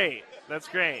 That's great.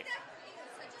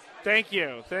 Thank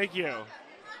you.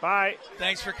 Bye.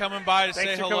 Thanks for coming by to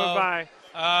say hello. Thanks for coming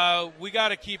by. We got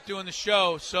to keep doing the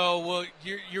show, so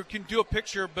you can do a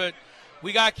picture, but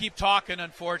we got to keep talking,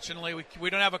 unfortunately. We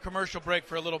don't have a commercial break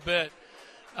for a little bit.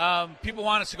 People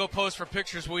want us to go pose for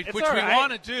pictures, which we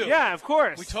want to do. Yeah, of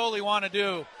course. We totally want to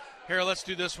do. Here, let's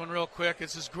do this one real quick.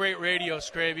 This is great radio,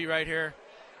 Scraby, right here.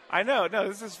 I know. No,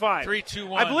 this is fine. 3, 2,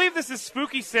 1. I believe this is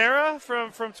Spooky Sarah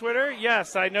from Twitter.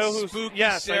 Yes, I know who Spooky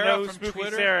Sarah from Spooky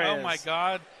Twitter. Sarah is. Oh my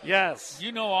God. Yes.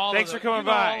 You know all. Thanks of for coming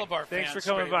by. by. All of our Thanks fans, for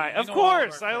coming Scraby. by. You Of know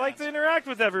course, all of I like to interact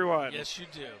with everyone. Yes, you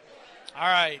do. All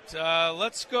right,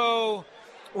 let's go.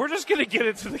 We're just going to get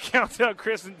into the countdown,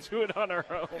 Chris, and do it on our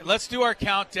own. Let's do our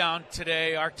countdown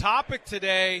today. Our topic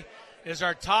today is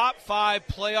our top 5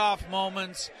 playoff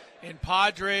moments in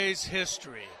Padres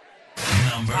history.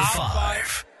 Number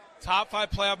 5. Top 5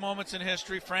 playoff moments in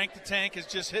history. Frank the Tank has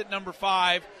just hit number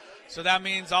 5, so that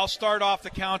means I'll start off the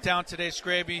countdown today,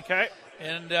 Scraby. Okay.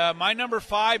 And my number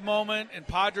 5 moment in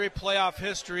Padre playoff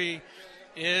history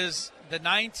is the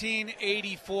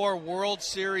 1984 World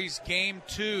Series Game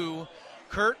 2.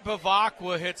 Kurt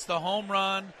Bevacqua hits the home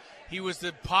run. He was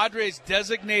the Padres'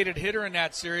 designated hitter in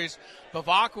that series.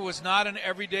 Bevacqua was not an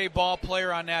everyday ball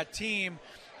player on that team.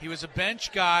 He was a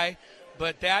bench guy,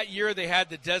 but that year they had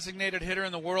the designated hitter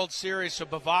in the World Series, so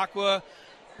Bevacqua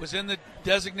was in the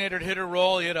designated hitter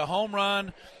role. He hit a home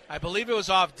run. I believe it was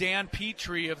off Dan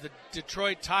Petrie of the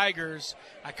Detroit Tigers.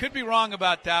 I could be wrong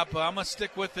about that, but I'm going to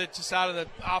stick with it just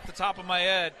off the top of my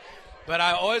head. But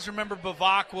I always remember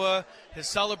Bevacqua, his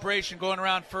celebration going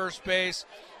around first base.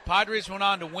 Padres went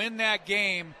on to win that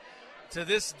game. To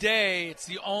this day, it's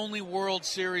the only World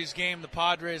Series game the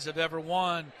Padres have ever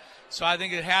won. So I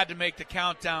think it had to make the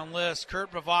countdown list.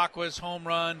 Kurt Bevacqua's home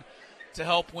run to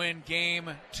help win Game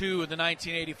 2 of the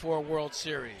 1984 World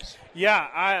Series.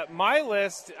 Yeah, my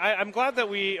list, I'm glad that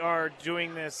we are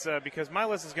doing this because my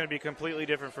list is going to be completely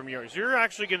different from yours. You're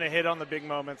actually going to hit on the big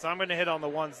moments. I'm going to hit on the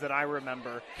ones that I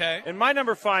remember. Okay. And my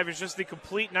number 5 is just the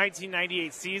complete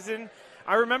 1998 season.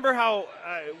 I remember how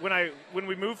when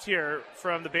we moved here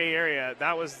from the Bay Area,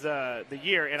 that was the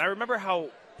year, and I remember how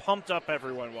pumped up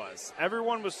everyone was.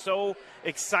 Everyone was so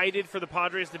excited for the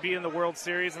Padres to be in the World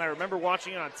Series, and I remember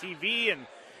watching it on TV, and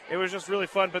it was just really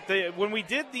fun. But when we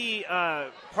did the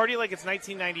Party Like It's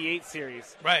 1998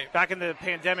 series back in the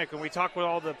pandemic, and we talked with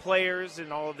all the players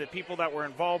and all of the people that were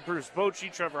involved, Bruce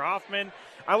Bochy, Trevor Hoffman,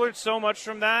 I learned so much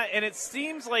from that, and it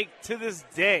seems like to this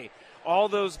day, all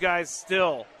those guys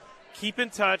still keep in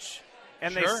touch,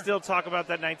 and they still talk about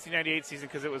that 1998 season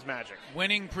because it was magic.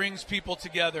 Winning brings people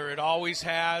together. It always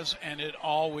has, and it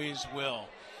always will.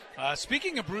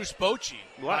 Speaking of Bruce Bochy,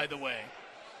 by the way,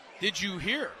 did you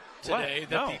hear today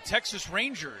that the Texas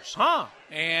Rangers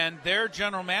and their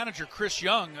general manager, Chris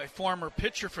Young, a former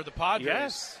pitcher for the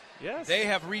Padres, yes, they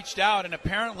have reached out and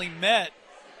apparently met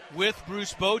with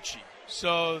Bruce Bochy.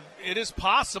 So it is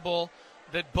possible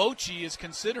that Bochy is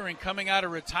considering coming out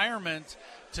of retirement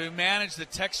to manage the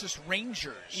Texas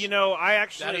Rangers. You know,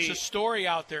 that is a story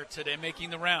out there today making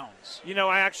the rounds. You know,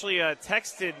 I actually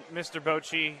texted Mr.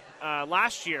 Bochy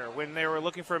last year when they were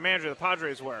looking for a manager, the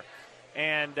Padres were.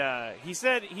 And he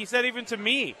said even to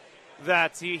me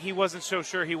that he wasn't so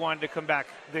sure he wanted to come back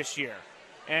this year.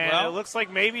 And it looks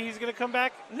like maybe he's going to come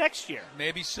back next year.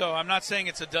 Maybe so. I'm not saying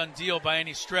it's a done deal by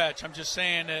any stretch. I'm just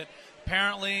saying that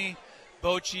apparently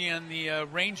Bochy and the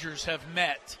Rangers have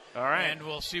met. All right. And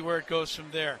we'll see where it goes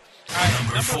from there. All right,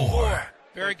 number 4.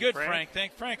 Very good, Frank.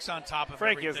 Frank's on top of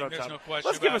everything. Is on There's top. no question.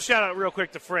 Let's give a shout out real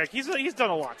quick to Frank. He's done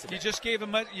a lot today. You just gave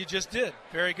him you just did.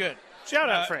 Very good. Shout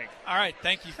out, Frank. All right.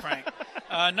 Thank you, Frank.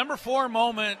 Number 4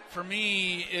 moment for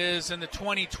me is in the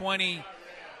 2020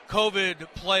 COVID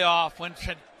playoff when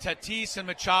Tatis and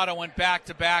Machado went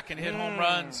back-to-back and hit home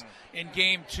runs in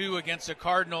Game 2 against the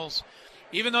Cardinals.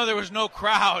 Even though there was no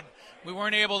crowd, we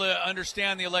weren't able to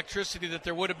understand the electricity that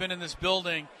there would have been in this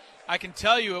building. I can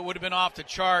tell you it would have been off the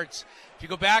charts. If you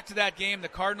go back to that game, the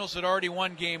Cardinals had already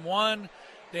won Game 1.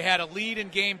 They had a lead in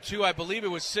Game 2. I believe it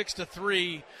was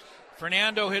 6-3.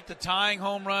 Fernando hit the tying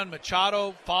home run.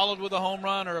 Machado followed with a home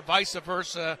run, or vice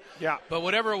versa. Yeah. But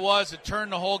whatever it was, it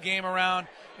turned the whole game around.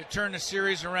 It turned the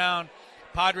series around.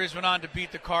 Padres went on to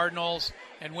beat the Cardinals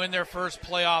and win their first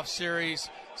playoff series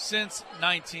since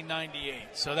 1998.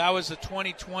 So that was the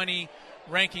 2020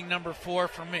 ranking number 4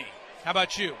 for me. How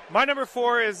about you? My number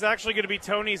 4 is actually going to be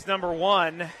Tony's number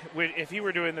 1. If he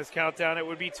were doing this countdown, it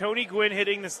would be Tony Gwynn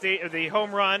hitting the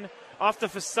home run off the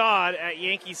facade at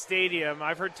Yankee Stadium.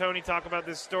 I've heard Tony talk about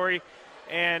this story,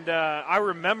 And I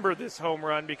remember this home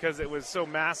run because it was so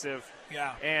massive.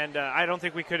 Yeah. And I don't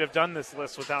think we could have done this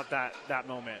list without that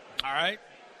moment. All right.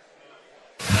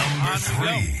 Number 3.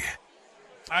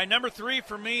 All right, number 3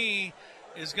 for me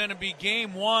is going to be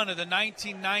Game 1 of the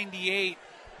 1998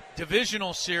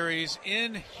 Divisional Series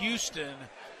in Houston.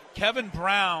 Kevin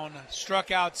Brown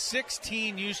struck out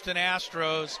 16 Houston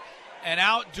Astros and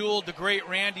outdueled the great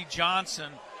Randy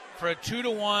Johnson for a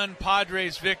 2-1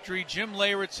 Padres victory. Jim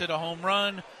Leyritz hit a home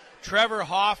run. Trevor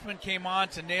Hoffman came on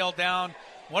to nail down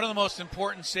one of the most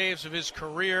important saves of his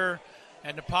career,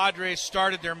 and the Padres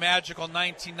started their magical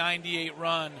 1998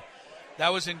 run.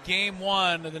 That was in Game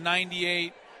 1 of the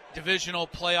 98 Divisional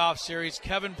Playoff Series.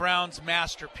 Kevin Brown's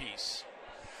masterpiece.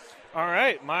 All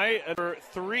right, my number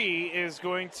 3 is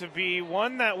going to be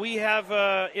one that we have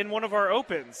in one of our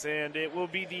opens, and it will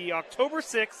be the October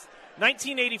 6th,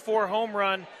 1984 home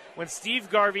run when Steve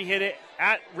Garvey hit it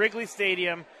at Wrigley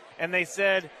Stadium, and they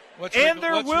said,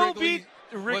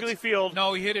 Wrigley Field.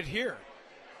 No, he hit it here.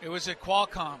 It was at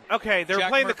Qualcomm. Okay, they were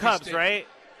playing the Cubs, Stadium. Right?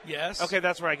 Yes. Okay,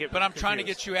 that's where I get. But I'm confused. trying to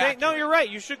get you accurate. No, you're right.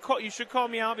 You should call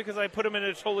me out because I put him in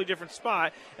a totally different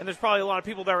spot, and there's probably a lot of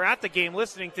people that were at the game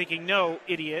listening, thinking, "No,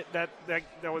 idiot, that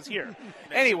was here."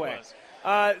 Anyway,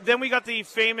 then we got the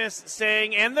famous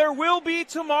saying, "And there will be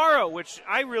tomorrow," which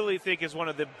I really think is one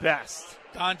of the best.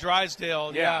 Don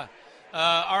Drysdale. Yeah.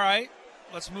 All right,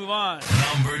 let's move on.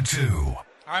 Number 2.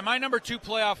 All right, my number 2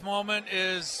 playoff moment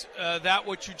is that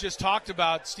which you just talked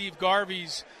about, Steve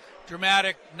Garvey's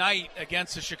dramatic night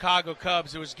against the Chicago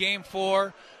Cubs. It was Game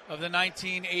 4 of the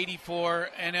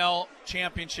 1984 NL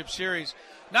Championship Series.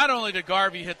 Not only did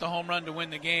Garvey hit the home run to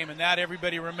win the game, and that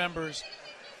everybody remembers,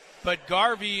 but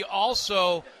Garvey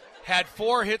also had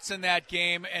 4 hits in that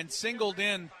game and singled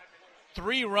in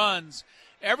 3 runs.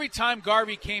 Every time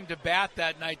Garvey came to bat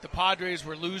that night, the Padres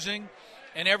were losing,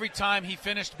 and every time he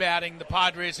finished batting, the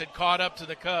Padres had caught up to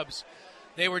the Cubs.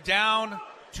 They were down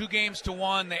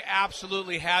 2-1. They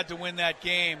absolutely had to win that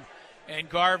game. And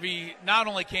Garvey not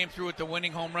only came through with the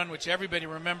winning home run, which everybody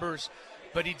remembers,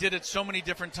 but he did it so many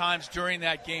different times during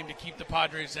that game to keep the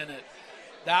Padres in it.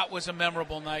 That was a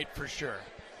memorable night for sure.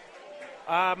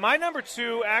 My number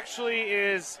 2 actually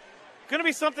is going to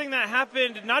be something that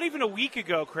happened not even a week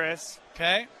ago, Chris.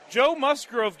 Okay. Joe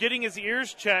Musgrove getting his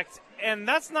ears checked, and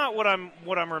that's not what I'm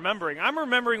remembering. I'm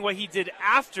remembering what he did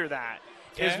after that.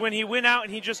 Okay. Is when he went out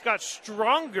and he just got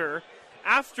stronger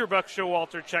after Buck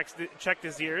Showalter checked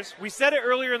his ears. We said it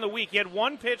earlier in the week. He had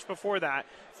 1 pitch before that,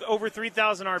 over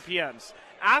 3,000 RPMs.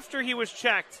 After he was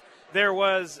checked, there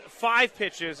was 5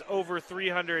 pitches over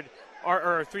 300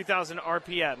 or 3,000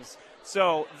 RPMs.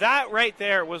 So that right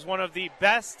there was one of the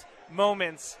best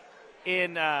moments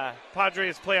in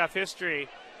Padres playoff history.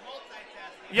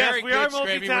 Yes, we are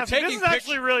multitasking. This is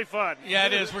actually really fun. Yeah,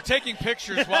 it is. We're taking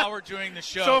pictures while we're doing the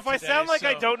show. So if I sound like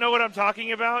I don't know what I'm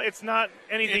talking about, it's not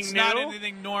anything it's new. It's not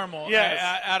anything normal.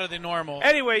 Yes. Out of the normal.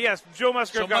 Anyway, yes, Joe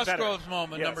Musgrove got better. Musgrove's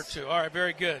moment, yes. number 2. All right,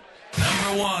 very good.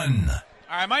 Number 1.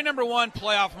 All right, my number 1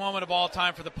 playoff moment of all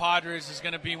time for the Padres is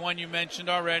going to be one you mentioned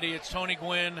already. It's Tony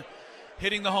Gwynn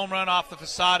hitting the home run off the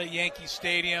facade at Yankee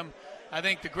Stadium. I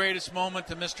think the greatest moment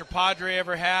that Mr. Padre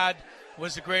ever had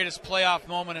was the greatest playoff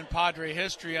moment in Padre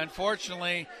history.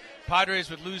 Unfortunately, Padres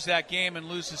would lose that game and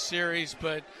lose the series,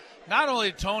 but not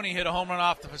only did Tony hit a home run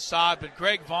off the facade, but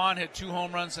Greg Vaughn hit 2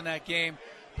 home runs in that game.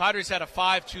 Padres had a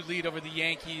 5-2 lead over the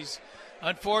Yankees.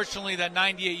 Unfortunately, that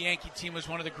 98 Yankee team was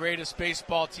one of the greatest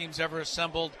baseball teams ever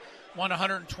assembled, won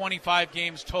 125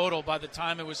 games total by the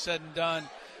time it was said and done.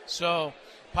 So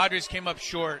Padres came up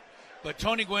short, but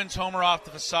Tony Gwynn's homer off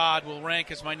the facade will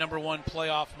rank as my number 1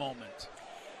 playoff moment.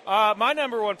 My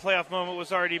number 1 playoff moment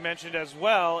was already mentioned as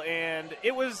well, and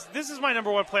this is my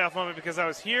number 1 playoff moment because I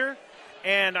was here,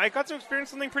 and I got to experience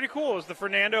something pretty cool. It was the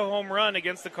Fernando home run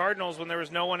against the Cardinals when there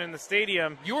was no one in the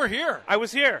stadium. You were here. I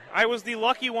was here. I was the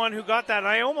lucky one who got that, and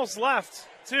I almost left,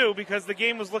 too, because the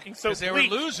game was looking so bleak. Because they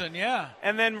were losing, yeah.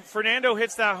 And then Fernando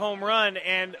hits that home run,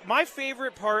 and my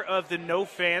favorite part of the no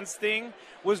fans thing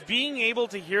was being able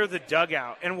to hear the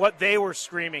dugout and what they were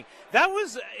screaming. That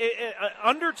was an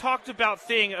under-talked about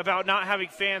thing about not having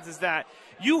fans, is that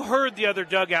you heard the other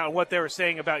dugout and what they were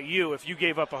saying about you if you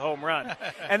gave up a home run.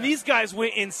 And these guys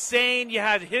went insane. You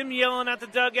had him yelling at the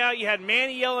dugout. You had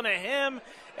Manny yelling at him.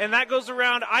 And that goes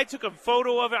around. I took a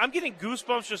photo of it. I'm getting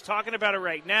goosebumps just talking about it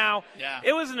right now. Yeah.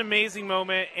 It was an amazing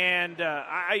moment, and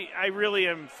I really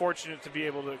am fortunate to be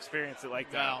able to experience it like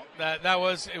that.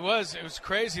 Well, it was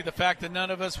crazy, the fact that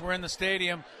none of us were in the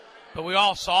stadium, but we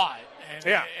all saw it.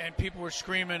 And people were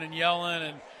screaming and yelling,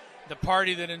 and the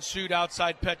party that ensued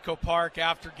outside Petco Park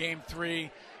after Game 3,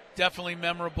 definitely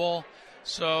memorable.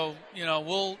 So,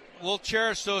 we'll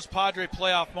cherish those Padre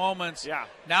playoff moments. Yeah.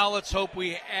 Now let's hope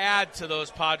we add to those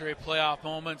Padre playoff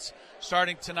moments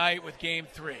starting tonight with Game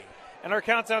 3. And our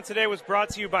countdown today was brought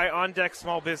to you by On Deck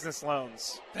Small Business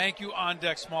Loans. Thank you, On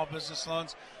Deck Small Business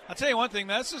Loans. I'll tell you one thing,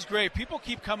 man, this is great. People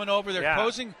keep coming over. They're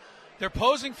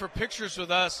posing for pictures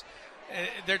with us.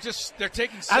 They're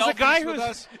taking selfies with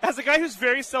us. As a guy who's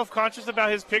very self-conscious about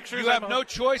his pictures, you have no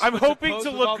choice. I'm hoping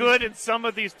to look good in some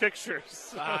of these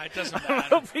pictures. It doesn't matter. I'm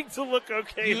hoping to look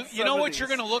okay. You know what you're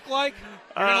going to look like?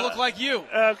 You're going to look like you.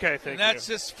 Okay, thank you. That's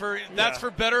just for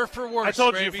better or for worse. I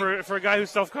told baby. you for a guy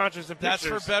who's self-conscious in pictures.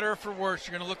 That's for better or for worse.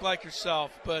 You're going to look like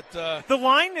yourself. But the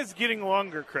line is getting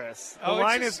longer, Chris. The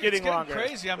line is getting longer.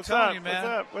 Crazy. I'm telling you,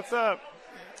 man. What's up?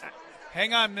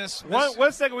 Hang on, Miss.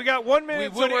 One second. We got 1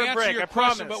 minute until we're break. Your I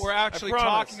question, promise. But we're actually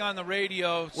talking on the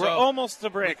radio. So we're almost to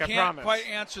break. We can't quite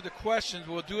answer the questions.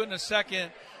 We'll do it in a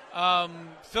second.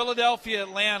 Philadelphia,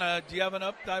 Atlanta. Do you have an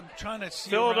up? I'm trying to see.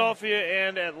 Philadelphia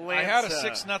and Atlanta. I had a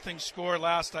 6-0 score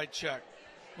last I checked.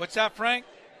 What's that, Frank?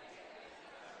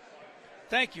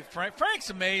 Thank you, Frank. Frank's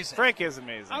amazing. Frank is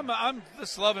amazing. I'm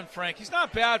just loving Frank. He's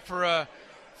not bad for a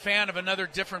fan of another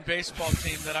different baseball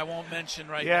team that I won't mention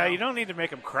right now. Yeah, you don't need to make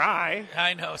him cry.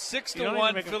 I know.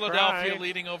 6-1 Philadelphia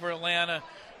leading over Atlanta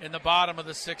in the bottom of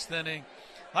the 6th inning.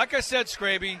 Like I said,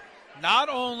 Scraby, not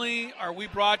only are we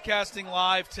broadcasting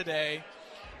live today,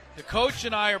 the coach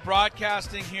and I are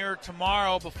broadcasting here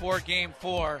tomorrow before Game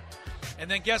 4. And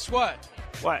then guess what?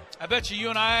 What? I bet you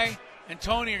and I and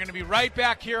Tony are going to be right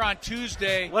back here on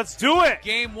Tuesday. Let's do it.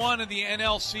 Game 1 of the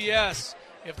NLCS.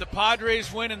 If the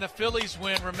Padres win and the Phillies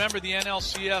win, remember the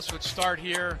NLCS would start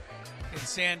here in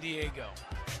San Diego.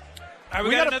 All right,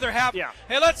 we got another half. Yeah.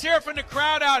 Hey, let's hear from the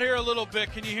crowd out here a little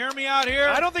bit. Can you hear me out here?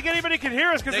 I don't think anybody can hear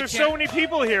us because there's so many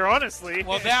people here, honestly.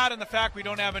 Well, that and the fact we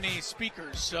don't have any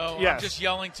speakers, so I'm just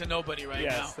yelling to nobody right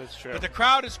now. Yes, that's true. But the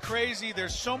crowd is crazy.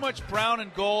 There's so much brown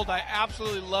and gold. I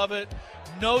absolutely love it.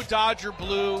 No Dodger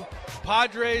blue.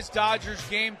 Padres, Dodgers,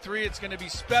 Game 3. It's going to be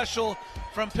special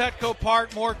from Petco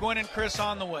Park. More Gwen and Chris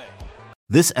on the way.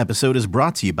 This episode is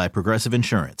brought to you by Progressive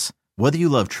Insurance. Whether you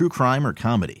love true crime or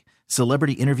comedy,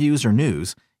 celebrity interviews or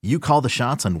news, you call the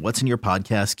shots on what's in your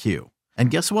podcast queue. And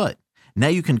guess what? Now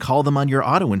you can call them on your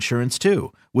auto insurance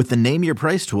too with the Name Your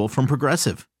Price tool from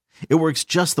Progressive. It works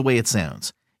just the way it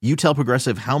sounds. You tell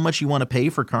Progressive how much you want to pay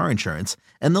for car insurance,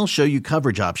 and they'll show you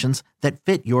coverage options that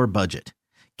fit your budget.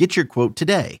 Get your quote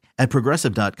today at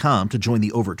Progressive.com to join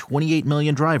the over 28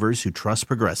 million drivers who trust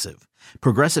Progressive.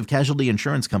 Progressive Casualty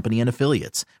Insurance Company and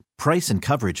Affiliates. Price and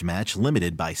coverage match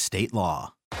limited by state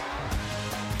law.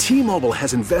 T-Mobile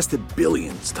has invested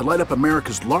billions to light up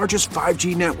America's largest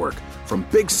 5G network, from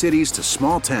big cities to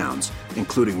small towns,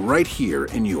 including right here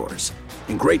in yours.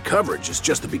 And great coverage is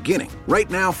just the beginning. Right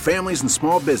now, families and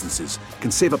small businesses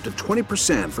can save up to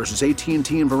 20% versus AT&T and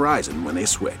Verizon when they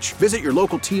switch. Visit your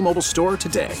local T-Mobile store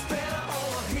today.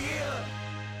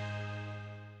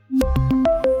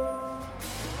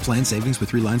 Plan savings with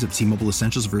 3 lines of T-Mobile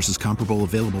Essentials versus comparable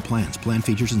available plans. Plan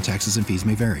features and taxes and fees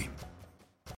may vary.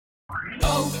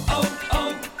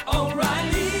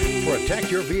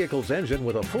 Protect your vehicle's engine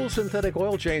with a full synthetic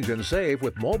oil change and save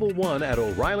with Mobil 1 at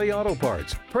O'Reilly Auto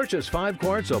Parts. Purchase 5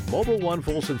 quarts of Mobil 1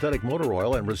 full synthetic motor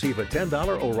oil and receive a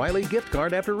 $10 O'Reilly gift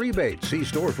card after rebate. See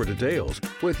store for details.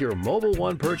 With your Mobil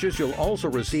 1 purchase, you'll also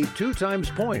receive 2 times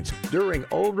points during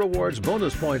O Rewards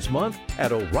Bonus Points Month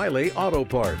at O'Reilly Auto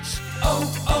Parts.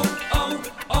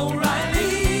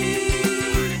 O'Reilly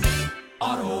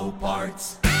Auto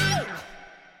Parts.